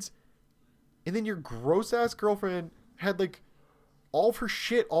kids, and then your gross ass girlfriend had like all of her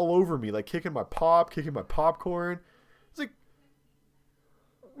shit all over me, like kicking my popcorn. It's like,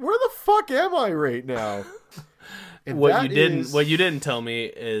 where the fuck am I right now? And what you didn't tell me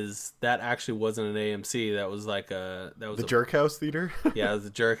is that actually wasn't an AMC. That was like the Jerk House Theater. Yeah, it was the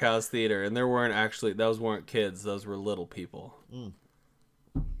Jerk House Theater, and those weren't kids. Those were little people. Mm.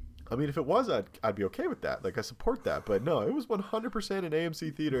 I mean, if it was, I'd be okay with that. Like, I support that. But no, it was 100% an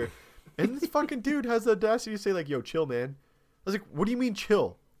AMC theater. And this fucking dude has the audacity to say like, yo, chill, man. I was like, what do you mean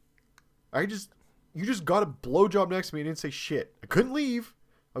chill? You just got a blowjob next to me and didn't say shit. I couldn't leave.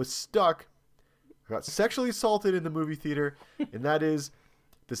 I was stuck. I got sexually assaulted in the movie theater, and that is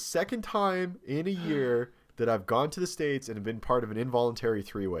the second time in a year that I've gone to the States and been part of an involuntary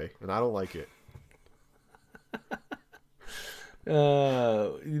three-way, and I don't like it.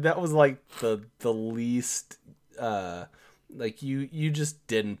 That was like the least like you just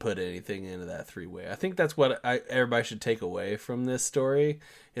didn't put anything into that three-way. I think that's what everybody should take away from this story,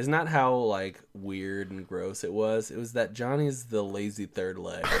 is not how like weird and gross it was. It was that Johnny's the lazy third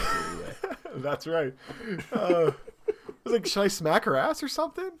leg three-way. That's right. I was like, should I smack her ass or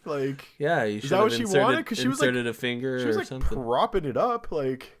something? Like, yeah, you should. Is that what she wanted? Because she was like, a finger she was like something, propping it up.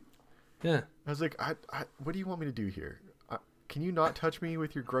 Like, yeah. I was like, what do you want me to do here? Can you not touch me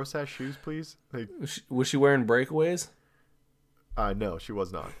with your gross ass shoes, please? Like, was she wearing breakaways? No, she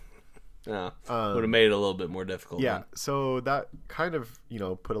was not. No, would have made it a little bit more difficult. Yeah, then. So that kind of,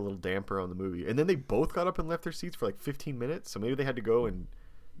 put a little damper on the movie. And then they both got up and left their seats for like 15 minutes. So maybe they had to go and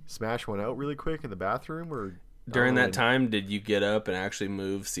smash one out really quick in the bathroom, or during that time, did you get up and actually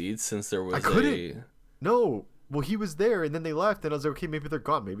move seats since there was No. Well, he was there, and then they left, and I was like, okay, maybe they're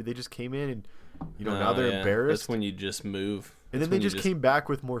gone. Maybe they just came in and, now they're embarrassed. That's when you just move. And then they just came back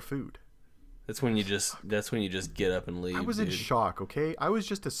with more food. That's when you just get up and leave. I was in shock, okay? I was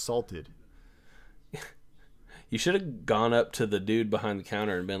just assaulted. You should have gone up to the dude behind the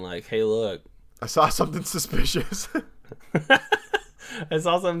counter and been like, hey, look. I saw something suspicious. I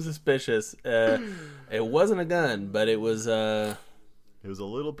saw something suspicious. It wasn't a gun, but it was... it was a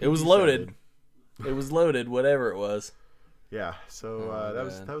little... It was loaded. It was loaded, whatever it was. Yeah, so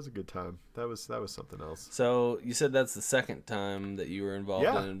that was a good time. That was something else. So you said that's the second time that you were involved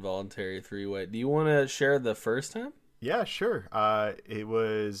in an involuntary three-way. Do you want to share the first time? Yeah, sure. It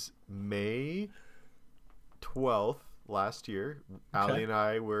was May 12th last year. Okay. Allie and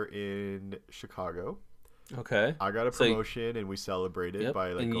I were in Chicago. Okay. I got a promotion and we celebrated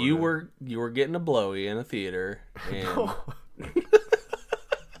by like. And you were getting a blowy in a theater. And... No.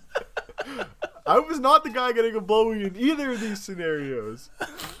 I was not the guy getting a blowy in either of these scenarios.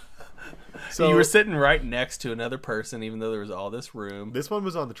 So you were sitting right next to another person, even though there was all this room. This one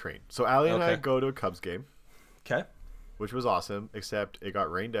was on the train. So Allie and I go to a Cubs game. Okay. Which was awesome, except it got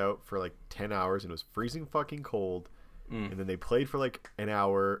rained out for like 10 hours and it was freezing fucking cold. And then they played for like an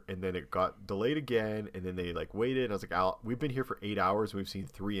hour and then it got delayed again. And then they like waited. And I was like, Al, we've been here for 8 hours. And we've seen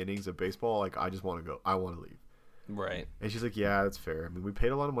 3 innings of baseball. Like, I just want to go. I want to leave. Right. And she's like, yeah, that's fair. I mean, we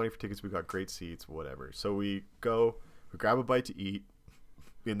paid a lot of money for tickets. We got great seats, whatever. So we go, we grab a bite to eat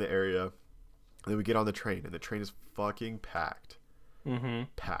in the area. And then we get on the train. And the train is fucking packed. Mm-hmm.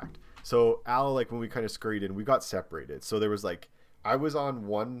 Packed. So Al, like when we kind of scurried in, we got separated. So there was like, I was on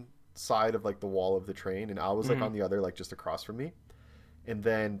one side of like the wall of the train. And Al was like on the other, like just across from me. And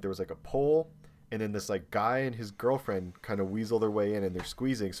then there was like a pole. And then this like guy and his girlfriend kind of weasel their way in and they're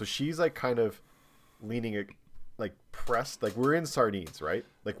squeezing. So she's like kind of leaning like pressed, like we're in sardines, right?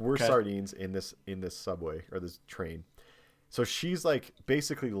 Like we're sardines in this subway or this train. So she's like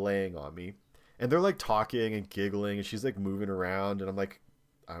basically laying on me and they're like talking and giggling and she's like moving around and I'm like,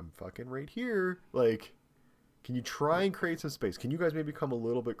 I'm fucking right here. Like, can you try and create some space? Can you guys maybe come a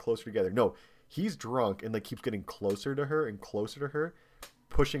little bit closer together? No, he's drunk and like keeps getting closer to her and closer to her,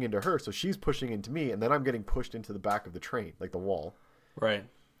 pushing into her. So she's pushing into me, and then I'm getting pushed into the back of the train, like the wall. Right.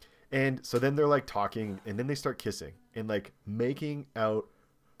 And so then they're like talking, and then they start kissing and like making out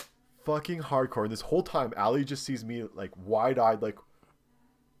fucking hardcore. And this whole time, Allie just sees me like wide-eyed, like,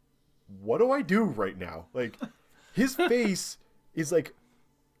 what do I do right now? Like, his face is like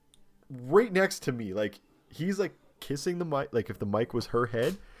right next to me. Like, he's like kissing the mic, like if the mic was her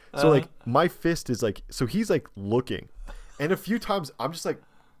head. So like my fist is like, so he's like looking, and a few times I'm just like,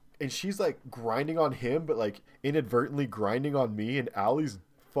 and she's like grinding on him, but like inadvertently grinding on me, and Allie's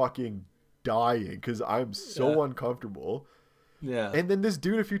fucking dying because I'm so uncomfortable. Yeah. And then this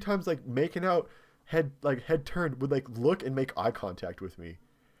dude a few times like making out, head turned, would like look and make eye contact with me,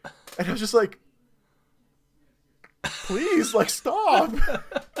 and I was just like, please, like, stop.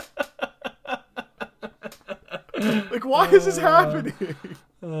 Like, why is this happening?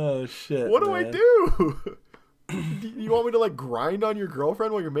 Oh shit! What do I do? You want me to like grind on your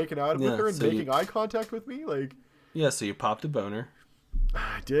girlfriend while you're making out with her and making eye contact with me? Like, yeah. So you popped a boner.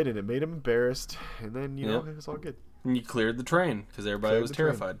 I did, and it made him embarrassed. And then you know it was all good. And you cleared the train because everybody was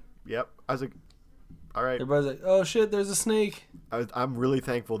terrified. Yep. I was like, all right. Everybody's like, oh shit, there's a snake. I'm really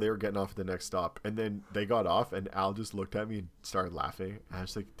thankful they were getting off at the next stop, and then they got off, and Al just looked at me and started laughing. And I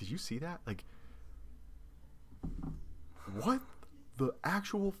was like, did you see that? Like, what the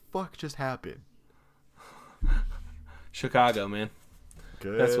actual fuck just happened? Chicago, man.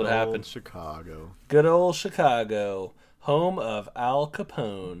 That's what happened. Chicago. Good old Chicago, home of Al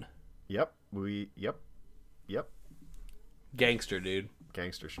Capone. Yep. Yep. Gangster, dude.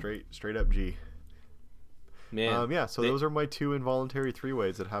 Gangster, straight up G. Man. Yeah. So those are my 2 involuntary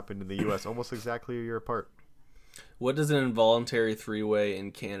 3-ways that happened in the U.S. almost exactly a year apart. What does an involuntary 3-way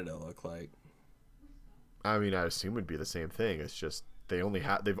in Canada look like? I mean, I assume it'd be the same thing. It's just they've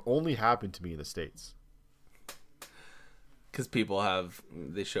only happened to me in the States. Because people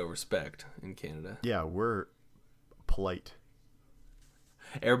they show respect in Canada. Yeah, we're polite.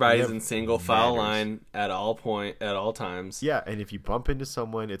 Everybody's in single file line at all times. Yeah, and if you bump into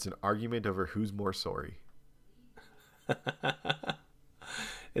someone, it's an argument over who's more sorry.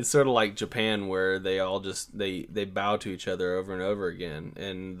 It's sort of like Japan, where they all just they bow to each other over and over again,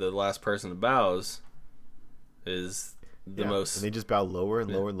 and the last person that bows is the most. And they just bow lower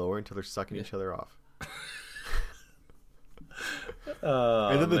and lower and lower until they're sucking each other off.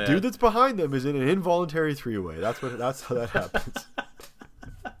 And then the dude that's behind them is in an involuntary 3-way. That's how that happens.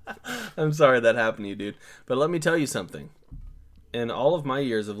 I'm sorry that happened to you, dude. But let me tell you something. In all of my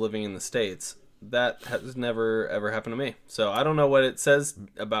years of living in the States, that has never, ever happened to me. So I don't know what it says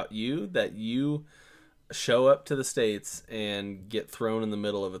about you that you show up to the States and get thrown in the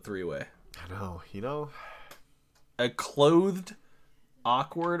middle of a 3-way. I know. You know? A clothed,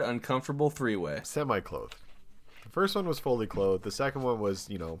 awkward, uncomfortable 3-way. Semi-clothed. The first one was fully clothed. The second one was,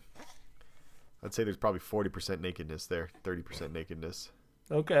 I'd say there's probably 40% nakedness there. 30% nakedness.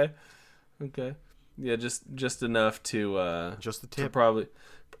 Okay. Yeah, just enough to just the tip, probably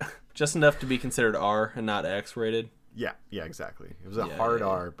just enough to be considered R and not X rated. Yeah, exactly. It was a hard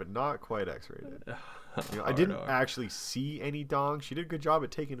R, but not quite X rated. I didn't actually see any dong. She did a good job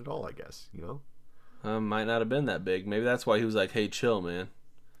at taking it all, I guess. Might not have been that big. Maybe that's why he was like, "Hey, chill, man."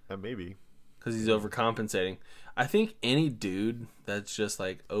 Maybe because he's overcompensating. I think any dude that's just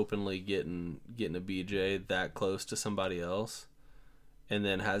like openly getting a BJ that close to somebody else, and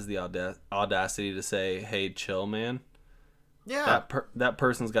then has the audacity to say, "Hey, chill, man." Yeah. That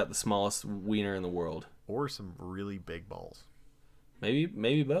person's got the smallest wiener in the world. Or some really big balls.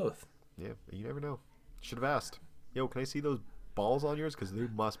 Maybe both. Yeah, you never know. Should have asked. Yo, can I see those balls on yours? Because they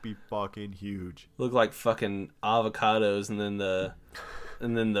must be fucking huge. Look like fucking avocados, and then the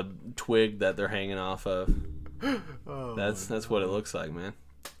twig that they're hanging off of. Oh, that's what it looks like, man.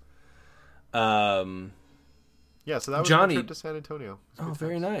 Yeah, so that was Johnny, my trip to San Antonio. Oh,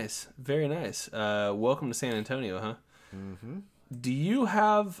 very nice. Very nice. Welcome to San Antonio, huh? Mm-hmm. Do you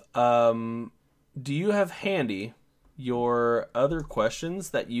have handy your other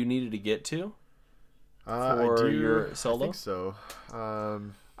questions that you needed to get to for your solo? I think so.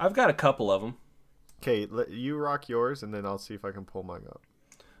 I've got a couple of them. Okay, you rock yours, and then I'll see if I can pull mine up.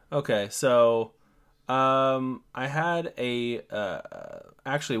 Okay, so I had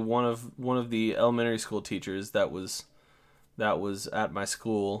actually one of the elementary school teachers that was at my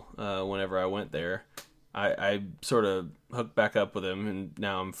school whenever I went there. I sort of hooked back up with him, and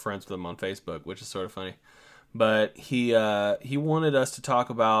now I'm friends with him on Facebook, which is sort of funny. But he wanted us to talk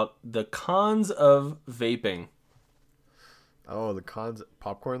about the cons of vaping. Oh, the cons.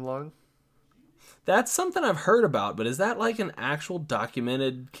 Popcorn lung? That's something I've heard about, but is that like an actual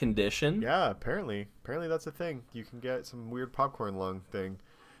documented condition? Yeah, apparently that's a thing. You can get some weird popcorn lung thing.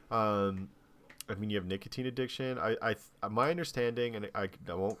 I mean, you have nicotine addiction. My understanding, and I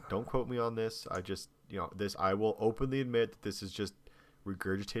don't quote me on this. I just, this, I will openly admit that this is just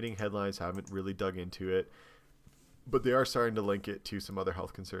regurgitating headlines. Haven't really dug into it, but they are starting to link it to some other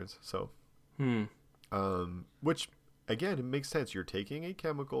health concerns. So, which again, it makes sense. You're taking a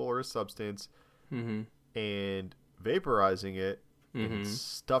chemical or a substance and vaporizing it and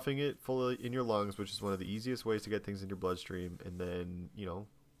stuffing it full in your lungs, which is one of the easiest ways to get things in your bloodstream. And then,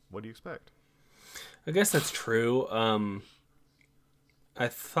 what do you expect? I guess that's true. I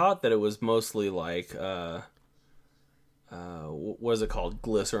thought that it was mostly like, what is it called?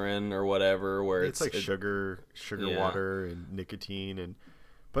 Glycerin or whatever, where it's like sugar, water, and nicotine.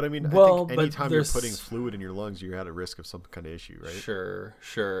 But I mean, well, I think anytime you're putting fluid in your lungs, you're at a risk of some kind of issue, right? Sure.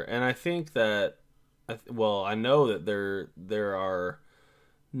 And I think that, I know that there are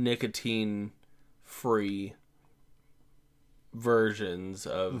nicotine-free versions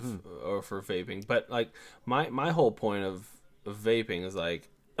of or for vaping, but like my whole point of vaping is like,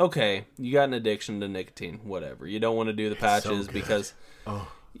 okay, you got an addiction to nicotine, whatever, you don't want to do the patches because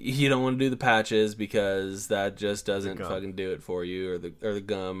you don't want to do the patches because that just doesn't fucking do it for you, or the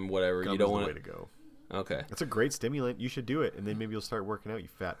gum, whatever. You don't want the way to go. Okay, that's a great stimulant. You should do it, and then maybe you'll start working out, you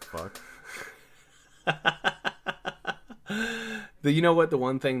fat fuck. You know what, the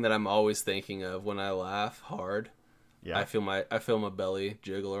one thing that I'm always thinking of when I laugh hard, I feel my belly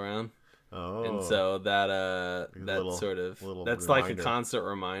jiggle around. Oh, and so that's reminder. Like a constant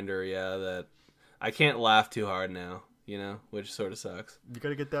reminder, that I can't laugh too hard now, which sort of sucks. You got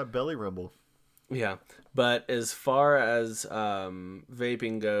to get that belly rumble. Yeah, but as far as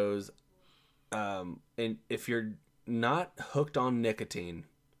vaping goes, and if you're not hooked on nicotine,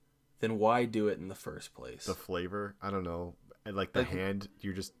 then why do it in the first place? The flavor, I don't know, and like the hand,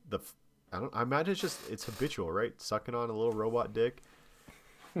 you're just I imagine it's habitual, right? Sucking on a little robot dick.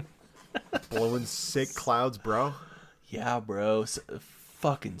 Blowing sick clouds, bro. Yeah, bro.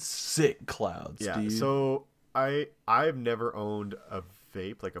 Fucking sick clouds, dude. So I've never owned a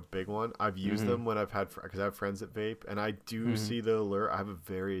vape, like a big one. I've used them when I've had, because I have friends that vape, and I do see the allure. I have a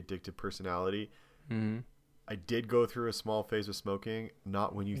very addictive personality. I did go through a small phase of smoking.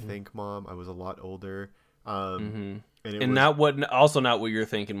 Not when you think, Mom. I was a lot older. And not what you're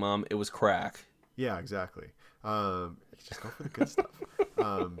thinking, Mom. It was crack. Yeah, exactly. Just go for the good stuff.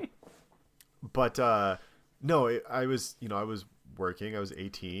 But no, I was working. I was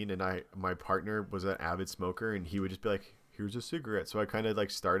 18, and my partner was an avid smoker, and he would just be like, "Here's a cigarette." So I kind of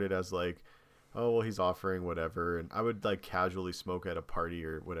like started as like, "Oh, well, he's offering whatever," and I would like casually smoke at a party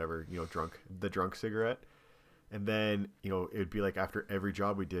or whatever, the drunk cigarette. And then, it'd be like after every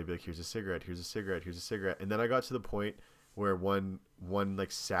job we did, it'd be like, "Here's a cigarette, here's a cigarette, here's a cigarette." And then I got to the point where one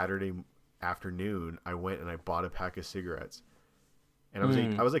like Saturday afternoon, I went and I bought a pack of cigarettes. And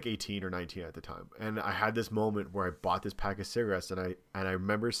I was like 18 or 19 at the time. And I had this moment where I bought this pack of cigarettes, and I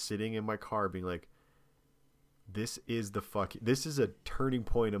remember sitting in my car being like, this is a turning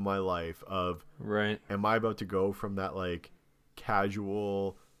point in my life of, right, am I about to go from that like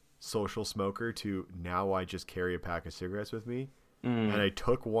casual social smoker to now I just carry a pack of cigarettes with me? And I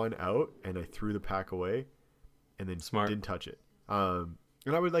took one out and I threw the pack away and then didn't touch it.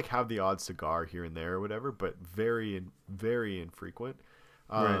 And I would like have the odd cigar here and there or whatever, but very infrequent.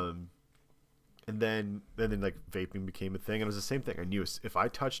 Right. And then like vaping became a thing, and it was the same thing. I knew if I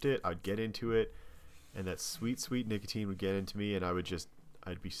touched it, I'd get into it, and that sweet nicotine would get into me, and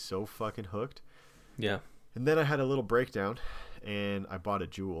I'd be so fucking hooked. Yeah. And then I had a little breakdown, and I bought a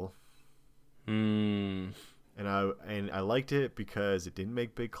Juul. And I liked it because it didn't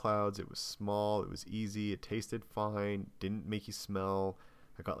make big clouds. It was small. It was easy. It tasted fine. Didn't make you smell.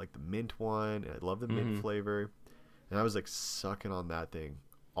 I got like the mint one, and I love the mint flavor. And I was like sucking on that thing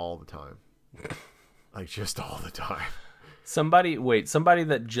all the time. Like just all the time. Somebody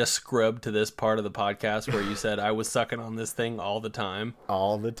that just scrubbed to this part of the podcast where you said I was sucking on this thing all the time.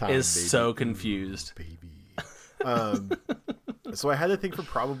 All the time, is baby. So confused. Baby. So I had the thing for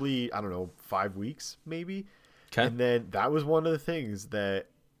probably, 5 weeks maybe. Okay. And then that was one of the things that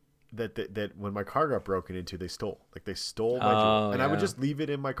when my car got broken into, they stole. Like they stole my Juul. And I would just leave it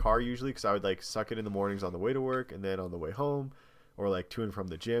in my car usually, because I would like suck it in the mornings on the way to work and then on the way home, or like to and from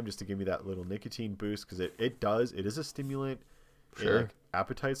the gym, just to give me that little nicotine boost, because it is a stimulant. Sure. It, like,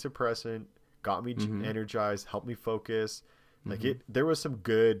 appetite suppressant, got me energized, helped me focus. Like there was some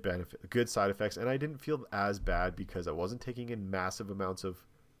good side effects, and I didn't feel as bad because I wasn't taking in massive amounts of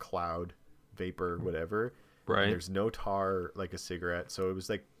cloud, vapor, whatever. Right. There's no tar like a cigarette, so it was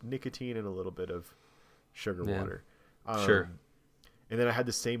like nicotine and a little bit of sugar water. Sure. And then I had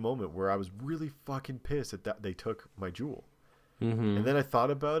the same moment where I was really fucking pissed that they took my Juul. Mm-hmm. And then I thought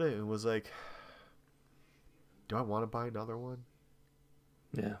about it and was like, do I want to buy another one?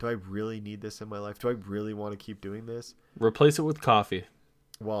 Yeah. Do I really need this in my life? Do I really want to keep doing this? Replace it with coffee.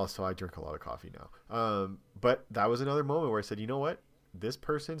 Well, so I drink a lot of coffee now. But that was another moment where I said, you know what? This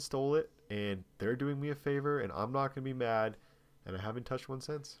person stole it and they're doing me a favor and I'm not going to be mad. And I haven't touched one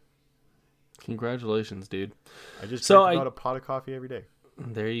since. Congratulations, dude. I just drink about a pot of coffee every day.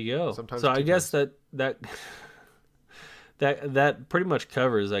 There you go. Sometimes so I guess that pretty much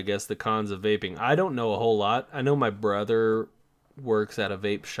covers, I guess, the cons of vaping. I don't know a whole lot. I know my brother works at a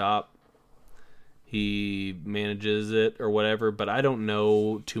vape shop. He manages it or whatever, but I don't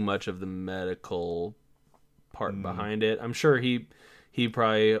know too much of the medical part behind it. I'm sure he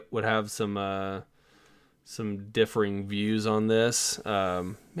probably would have some differing views on this.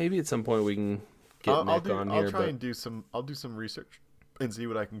 Maybe at some point we can get Nick on here. I'll try and do some research and see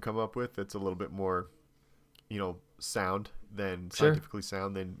what I can come up with that's a little bit more, sound than scientifically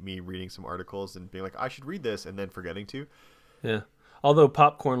sound than me reading some articles and being like, I should read this and then forgetting to. Yeah. Although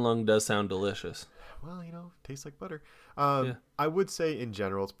popcorn lung does sound delicious. Well, tastes like butter. I would say in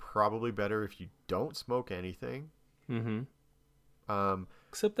general, it's probably better if you don't smoke anything. Mm-hmm.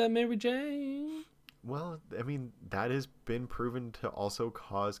 Except that Mary Jane. Well, I mean, that has been proven to also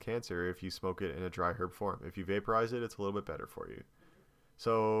cause cancer if you smoke it in a dry herb form. If you vaporize it, it's a little bit better for you.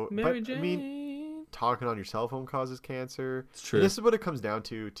 So, Mary Jane. I mean, talking on your cell phone causes cancer. It's true. And this is what it comes down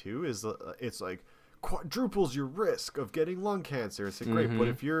to, too, is it's like quadruples your risk of getting lung cancer. It's like, great, but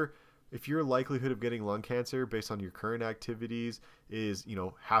if your likelihood of getting lung cancer based on your current activities is,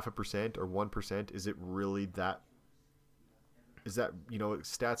 0.5% or 1%, is it really that? Is that,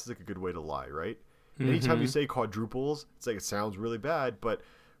 stats is like a good way to lie, right? Anytime you say quadruples, it's like it sounds really bad, but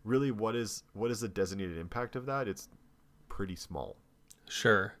really what is the designated impact of that? It's pretty small.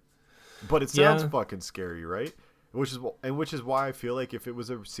 Sure. But it sounds fucking scary, right? Which is why I feel like if it was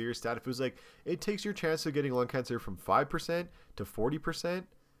a serious stat, if it was like it takes your chance of getting lung cancer from 5% to 40%, I'd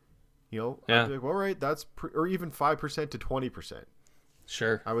be like, all right, or even 5% to 20%.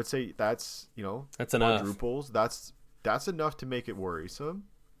 Sure. I would say that's that's enough. Quadruples. That's enough to make it worrisome.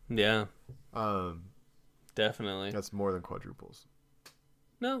 Yeah. Definitely. That's more than quadruples.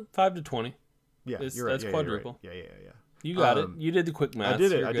 No, 5 to 20. Yeah, you're right. That's quadruple. Right. Yeah. You got it. You did the quick math. I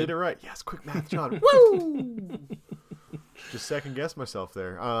did it. I did it right. Yes, quick math, John. Woo! Just second guess myself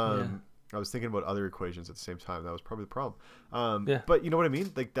there. I was thinking about other equations at the same time. That was probably the problem. But you know what I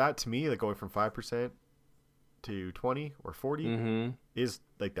mean? Like that to me, like going from 5% to 20 or 40 is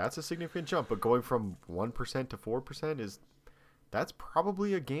like that's a significant jump. But going from 1% to 4% that's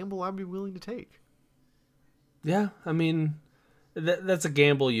probably a gamble I'd be willing to take. Yeah, I mean, that's a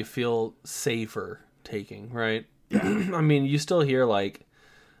gamble you feel safer taking, right? Yeah. I mean, you still hear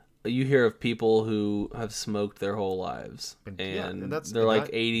you hear of people who have smoked their whole lives, and they're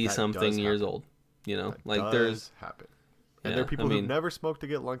 80-something years old. There's happen. And there are people who've never smoked to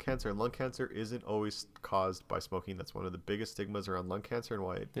get lung cancer, and lung cancer isn't always caused by smoking. That's one of the biggest stigmas around lung cancer and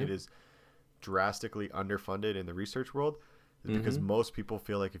why it is drastically underfunded in the research world. Is because most people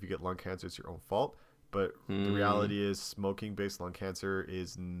feel like if you get lung cancer, it's your own fault. But the reality is smoking-based lung cancer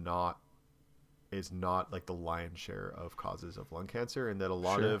is not like the lion's share of causes of lung cancer, and that a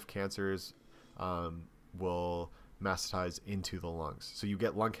lot of cancers will metastasize into the lungs. So you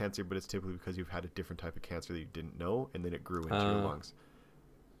get lung cancer, but it's typically because you've had a different type of cancer that you didn't know, and then it grew into your lungs.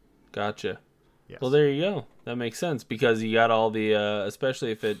 Gotcha. Yes. Well, there you go. That makes sense because you got all the, especially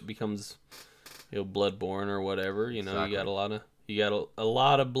if it becomes bloodborne or whatever, exactly. You got a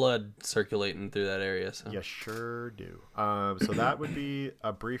lot of blood circulating through that area. So. You sure do. So that would be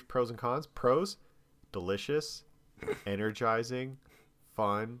a brief pros and cons. Pros, delicious, energizing,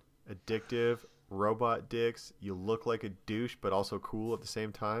 fun, addictive, robot dicks. You look like a douche, but also cool at the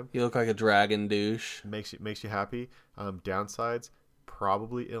same time. You look like a dragon douche. Makes you happy. Downsides,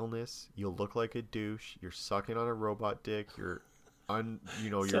 probably illness. You look like a douche. You're sucking on a robot dick. You're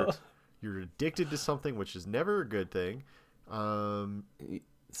addicted to something, which is never a good thing. Pretty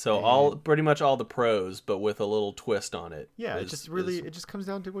much all the pros, but with a little twist on it. Yeah, it just comes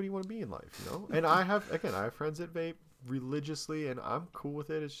down to what do you want to be in life, And I have friends that vape religiously, and I'm cool with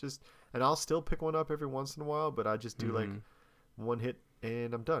it. It's just, and I'll still pick one up every once in a while, but I just do like one hit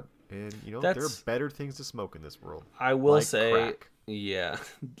and I'm done. And there are better things to smoke in this world. I will say, crack. Yeah,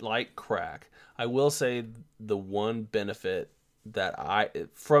 like crack. I will say the one benefit that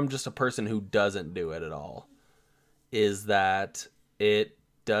from just a person who doesn't do it at all, is that it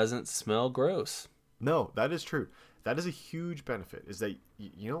doesn't smell gross. No, that is true. That is a huge benefit. Is that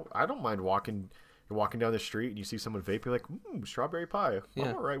I don't mind walking. You're walking down the street and you see someone vape. You're like, strawberry pie. Yeah.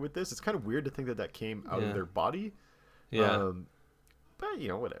 I'm all right with this. It's kind of weird to think that came out of their body. Yeah. But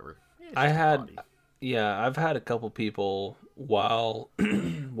whatever. I've had a couple people while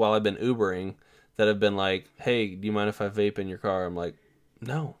I've been Ubering that have been like, "Hey, do you mind if I vape in your car?" I'm like,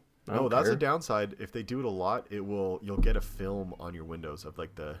 "No." No, that's a downside. If they do it a lot, you'll get a film on your windows of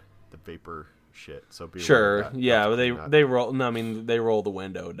like the vapor shit. So be sure, yeah, but they roll. No, I mean they roll the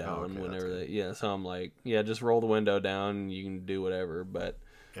window down whenever they. Yeah, so I'm like, yeah, just roll the window down. And you can do whatever, but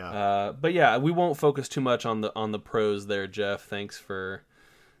we won't focus too much on the pros there, Jeff. Thanks for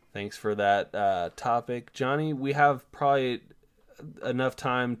that topic, Johnny. We have probably enough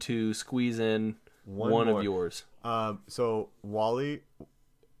time to squeeze in one of yours. So Wally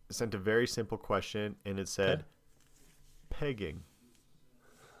sent a very simple question, and it said, pegging.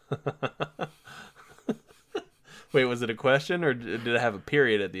 Wait, was it a question, or did it have a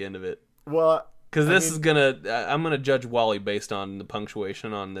period at the end of it? Well, because I'm gonna judge Wally based on the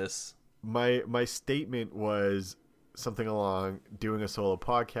punctuation on this. My statement was something along doing a solo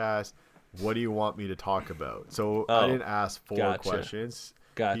podcast. What do you want me to talk about? So I didn't ask 4 questions.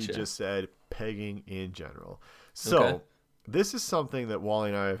 Gotcha. He just said pegging in general. So this is something that Wally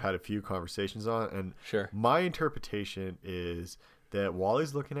and I have had a few conversations on, and my interpretation is that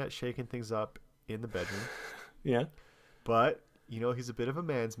Wally's looking at shaking things up in the bedroom. Yeah. But, he's a bit of a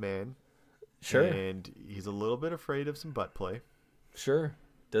man's man. Sure. And he's a little bit afraid of some butt play. Sure.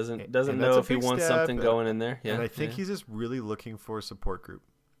 Doesn't know if he wants something going in there. Yeah. And I think he's just really looking for a support group.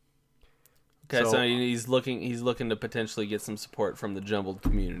 Okay, so he's looking to potentially get some support from the jumbled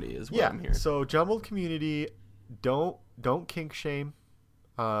community is what I'm hearing. So jumbled community, don't kink shame.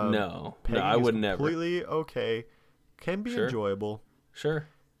 No, I would never. Completely okay. Can be enjoyable. Sure.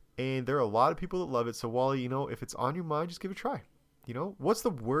 And there are a lot of people that love it. So Wally, if it's on your mind, just give it a try. What's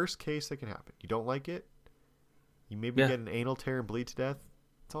the worst case that can happen? You don't like it? You maybe get an anal tear and bleed to death.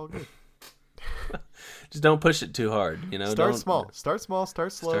 It's all good. Just don't push it too hard. Start small. Start slow.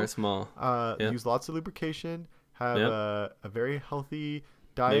 Start small. Use lots of lubrication. Have a very healthy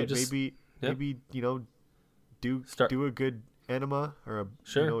diet. Maybe do a good enema or a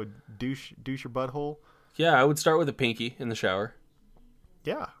douche your butthole. Yeah, I would start with a pinky in the shower.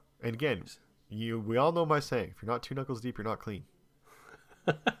 Yeah, and again, we all know my saying: if you're not 2 knuckles deep, you're not clean.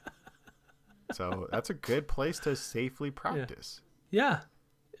 So that's a good place to safely practice. Yeah,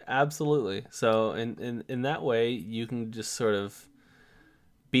 absolutely. So in that way, you can just sort of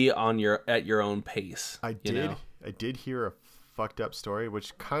be at your own pace. I did hear a fucked up story,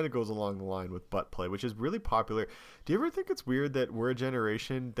 which kind of goes along the line with butt play, which is really popular. Do you ever think it's weird that we're a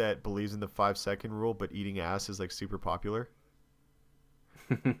generation that believes in the 5-second rule, but eating ass is like super popular?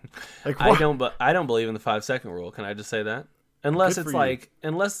 I don't believe in the 5-second rule. Can I just say that? Unless it's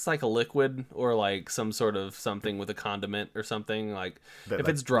like a liquid or like some sort of something with a condiment or something like if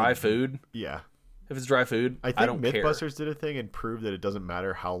it's dry food. Yeah. If it's dry food, I think don't Mythbusters did a thing and proved that it doesn't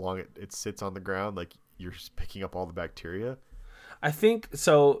matter how long it sits on the ground. Like you're just picking up all the bacteria. I think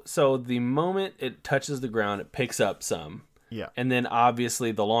so. So the moment it touches the ground, it picks up some. Yeah. And then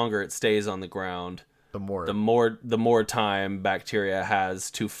obviously the longer it stays on the ground, the more time bacteria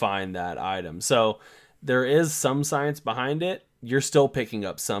has to find that item. So there is some science behind it. You're still picking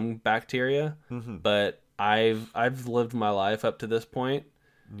up some bacteria, but I've lived my life up to this point.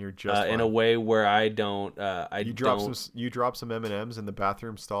 You're just in a way where I don't. You drop some M&Ms in the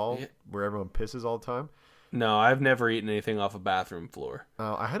bathroom stall where everyone pisses all the time. No, I've never eaten anything off a bathroom floor.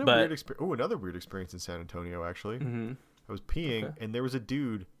 I had weird experience. Oh, another weird experience in San Antonio actually. Mm-hmm. I was peeing and there was a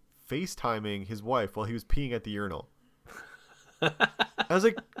dude FaceTiming his wife while he was peeing at the urinal. I was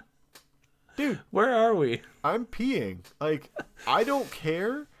like, dude, where are we? I'm peeing. Like, I don't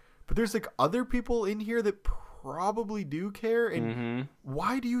care, but there's like other people in here that probably do care. And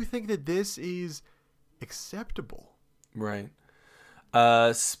why do you think that this is acceptable? Right.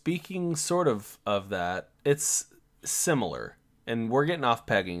 Speaking sort of that, it's similar, and we're getting off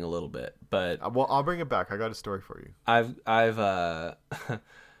pegging a little bit, but well, I'll bring it back. I got a story for you. I've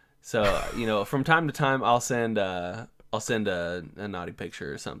so from time to time I'll send a naughty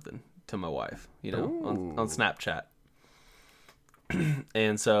picture or something to my wife, on Snapchat.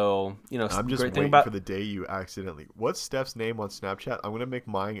 And so, I'm just waiting for the day you accidentally. What's Steph's name on Snapchat? I'm gonna make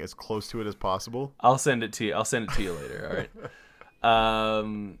mine as close to it as possible. I'll send it to you. I'll send it to you later. All right.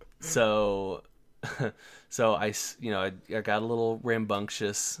 So I got a little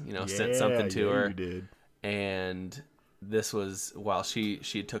rambunctious, sent something to her. You did. And this was while she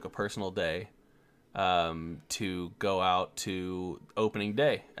took a personal day. to go out to opening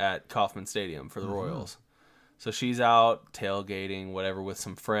day at Kauffman Stadium for the Royals. So she's out tailgating, whatever, with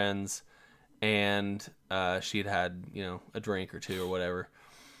some friends, and she'd had, a drink or two or whatever.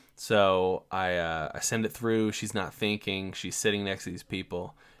 So I send it through. She's not thinking. She's sitting next to these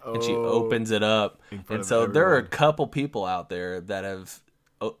people, and she opens it up. And so there are a couple people out there that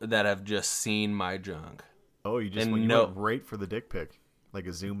have just seen my junk. Oh, you went right for the dick pic, like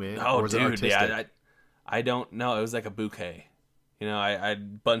a zoom in. Oh, or was dude, yeah. I don't know. It was like a bouquet. I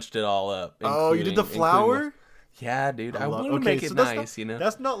bunched it all up. Oh, you did the flower? Yeah, dude. I wanted to make it nice,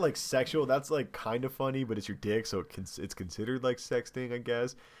 That's not like sexual. That's like kind of funny, but it's your dick, so it's considered like sexting, I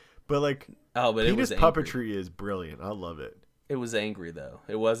guess. But like, penis puppetry is brilliant. I love it. It was angry though.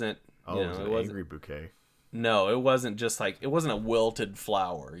 It wasn't. Oh, it was an angry bouquet. No, it wasn't just like it wasn't a wilted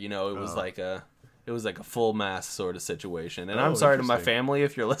flower. It was like a full mass sort of situation. And I'm sorry to my family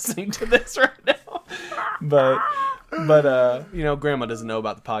if you're listening to this right now. But Grandma doesn't know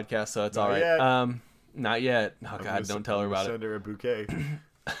about the podcast, so it's all right. Yet. Not yet. Oh God, don't tell her about it. Send her a bouquet.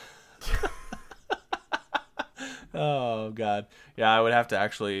 Oh God, yeah, I would have to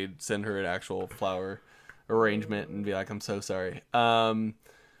actually send her an actual flower arrangement and be like, I'm so sorry.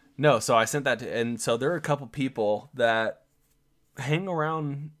 No, so I sent that and so there are a couple people that hang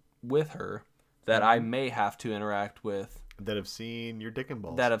around with her that I may have to interact with. That have seen your dick and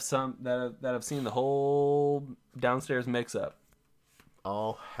balls. That have seen the whole downstairs mix up.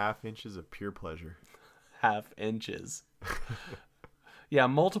 All half inches of pure pleasure. Half inches. Yeah,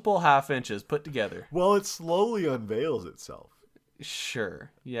 multiple half inches put together. Well, it slowly unveils itself.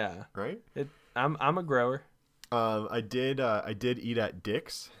 Sure. Yeah. Right? I'm a grower. I did eat at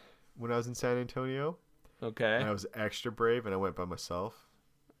Dick's when I was in San Antonio. Okay. And I was extra brave and I went by myself.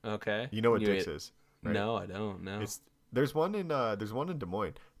 Okay. You know what Dick's is? Right? No, I don't know. There's one in Des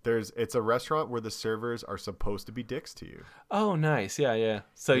Moines. It's a restaurant where the servers are supposed to be dicks to you. Oh, nice. Yeah.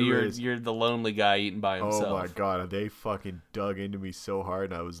 So you're the lonely guy eating by himself. Oh my God, they fucking dug into me so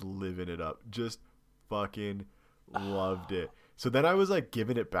hard and I was living it up. Just fucking loved it. So then I was like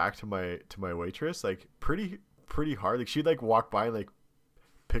giving it back to my waitress like pretty hard. Like she'd like walk by and like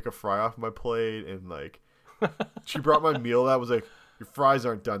pick a fry off my plate and like she brought my meal that was like, your fries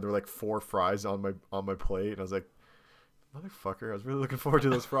aren't done. There were like 4 fries on my plate and I was like, motherfucker, I was really looking forward to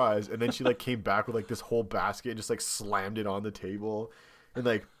those fries. And then she like came back with like this whole basket and just like slammed it on the table. And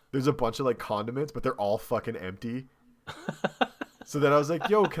like there's a bunch of like condiments, but they're all fucking empty. So then I was like,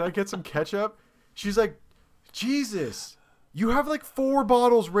 yo, can I get some ketchup? She's like, Jesus, you have like 4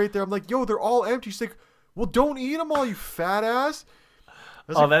 bottles right there. I'm like, yo, they're all empty. She's like, well, don't eat them all, you fat ass.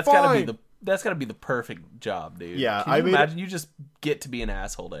 That's gotta be the perfect job, dude. Yeah, Can you imagine you just get to be an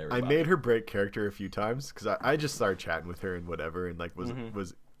asshole to everybody? I made her break character a few times because I just started chatting with her and whatever, and like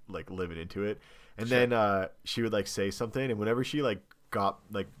was like living into it. And then she would like say something, and whenever she like got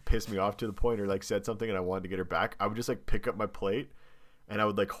like pissed me off to the point or like said something, and I wanted to get her back, I would just like pick up my plate, and I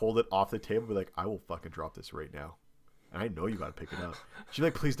would like hold it off the table, and be like, I will fucking drop this right now. And I know you gotta pick it up. She's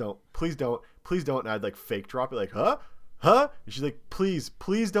like, please don't. And I'd like fake drop it, like, huh? And she's like, please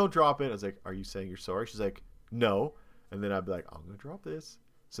don't drop it. I was like, are you saying you're sorry? She's like, no. And then I'd be like, I'm gonna drop this.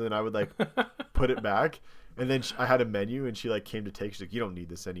 So then I would like put it back, and then I had a menu, and she like came to take. She's like, you don't need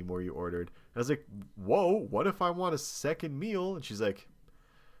this anymore. You ordered. And I was like, whoa, what if I want a second meal? And she's like,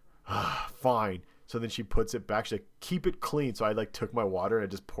 fine. So then she puts it back. She's like, keep it clean. So I like took my water and I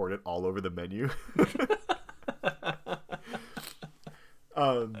just poured it all over the menu.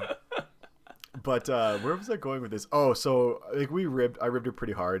 But where was I going with this? Oh, so like I ribbed her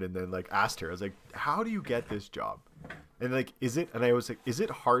pretty hard, and then like asked her, I was like, how do you get this job? And like, and I was like, is it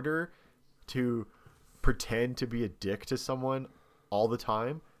harder to pretend to be a dick to someone all the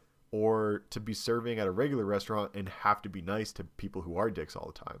time, or to be serving at a regular restaurant and have to be nice to people who are dicks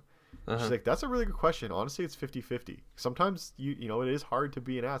all the time? She's like, that's a really good question. Honestly, it's 50-50. Sometimes you know it is hard to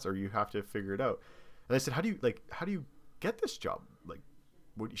be an ass, or you have to figure it out. And I said, how do you get this job? Like,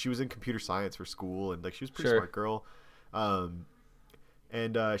 she was in computer science for school, and like she was a pretty smart girl. And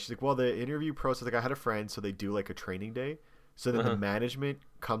she's like, well, the interview process, like I had a friend, so they do like a training day. So then the management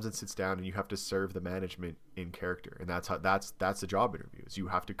comes and sits down, and you have to serve the management in character. And that's the job interview, is you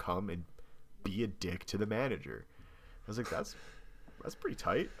have to come and be a dick to the manager. I was like, that's pretty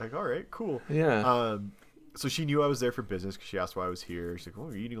tight. Like, all right, cool. Yeah. So she knew I was there for business because she asked why I was here. She's like, oh,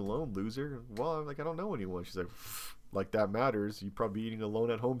 you're eating alone, loser. Well, I'm like, I don't know anyone. She's like that matters. You probably eating alone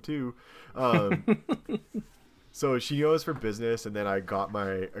at home too. So she knew I was for business, and then I got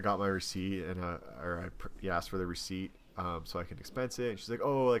my receipt, and I asked for the receipt so I can expense it. And she's like,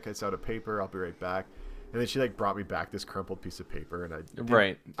 oh, like it's out of paper. I'll be right back. And then she like brought me back this crumpled piece of paper, and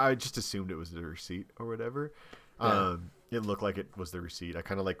I just assumed it was the receipt or whatever. Yeah. It looked like it was the receipt. I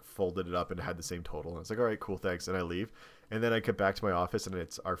kind of like folded it up and had the same total. And I was like, all right, cool, thanks. And I leave. And then I get back to my office, and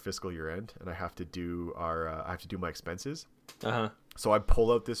it's our fiscal year end, and I have to do my expenses. So I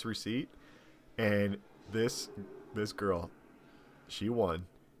pull out this receipt, and this girl, she won.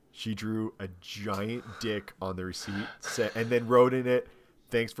 She drew a giant dick on the receipt, and then wrote in it,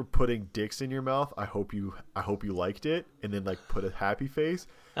 "Thanks for putting dicks in your mouth. I hope you liked it." And then like put a happy face.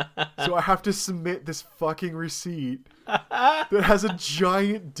 So I have to submit this fucking receipt that has a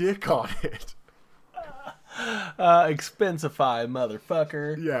giant dick on it. Expensify,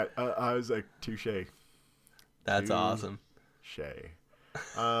 motherfucker. Yeah, I was like, touche. That's awesome.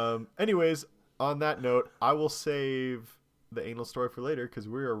 Anyways, on that note, I will save the anal story for later because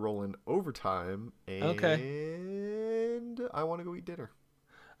we are rolling overtime, and I want to go eat dinner.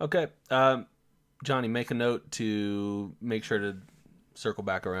 Okay. Johnny, make a note to make sure to circle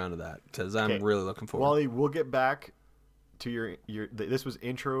back around to that because I'm really looking forward. Wally, we'll get back to your this was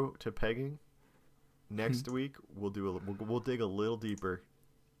intro to pegging. Next week we'll dig a little deeper,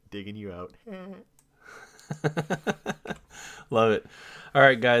 digging you out. Love it. All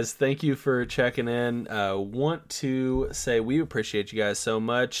right, guys, thank you for checking in. Want to say we appreciate you guys so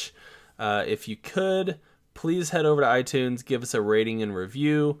much. If you could, please head over to iTunes, give us a rating and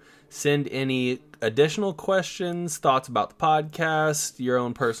review. Send any additional questions, thoughts about the podcast, your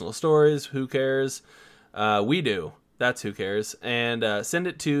own personal stories. Who cares? We do. That's who cares. And send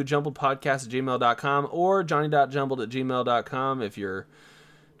it to jumbledpodcast@gmail.com or johnny.jumbled@gmail.com if you're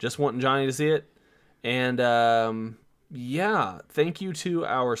just wanting Johnny to see it. And thank you to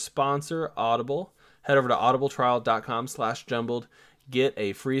our sponsor, Audible. Head over to audibletrial.com/jumbled. Get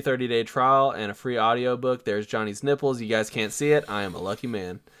a free 30-day trial and a free audiobook. There's Johnny's nipples. You guys can't see it. I am a lucky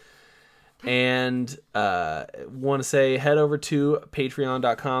man. And want to say head over to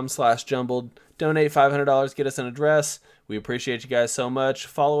patreon.com/jumbled. Donate $500. Get us an address. We appreciate you guys so much.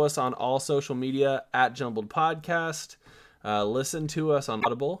 Follow us on all social media @Jumbled Podcast. Listen to us on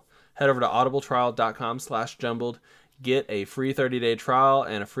Audible. Head over to audibletrial.com/jumbled. Get a free 30-day trial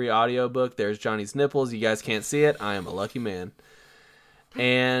and a free audiobook. There's Johnny's nipples. You guys can't see it. I am a lucky man.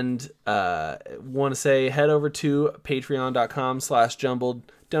 And want to say head over to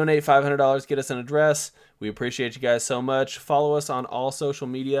patreon.com/jumbled. Donate $500. Get us an address. We appreciate you guys so much. Follow us on all social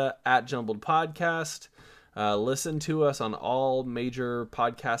media @Jumbled Podcast. Listen to us on all major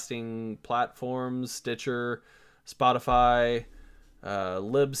podcasting platforms: Stitcher, Spotify,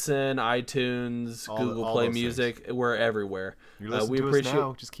 Libsyn, iTunes, Google Play Music. Things. We're everywhere. You're listening to us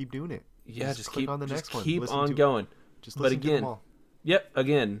now. Just keep doing it. Yeah, just keep on the next one. Keep on going. Just listen to them all. Yep.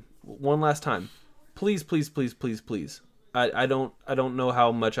 Again, one last time. Please. I don't know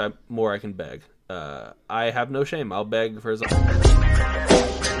how much more I can beg. I have no shame. I'll beg for as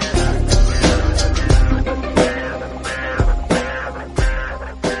long.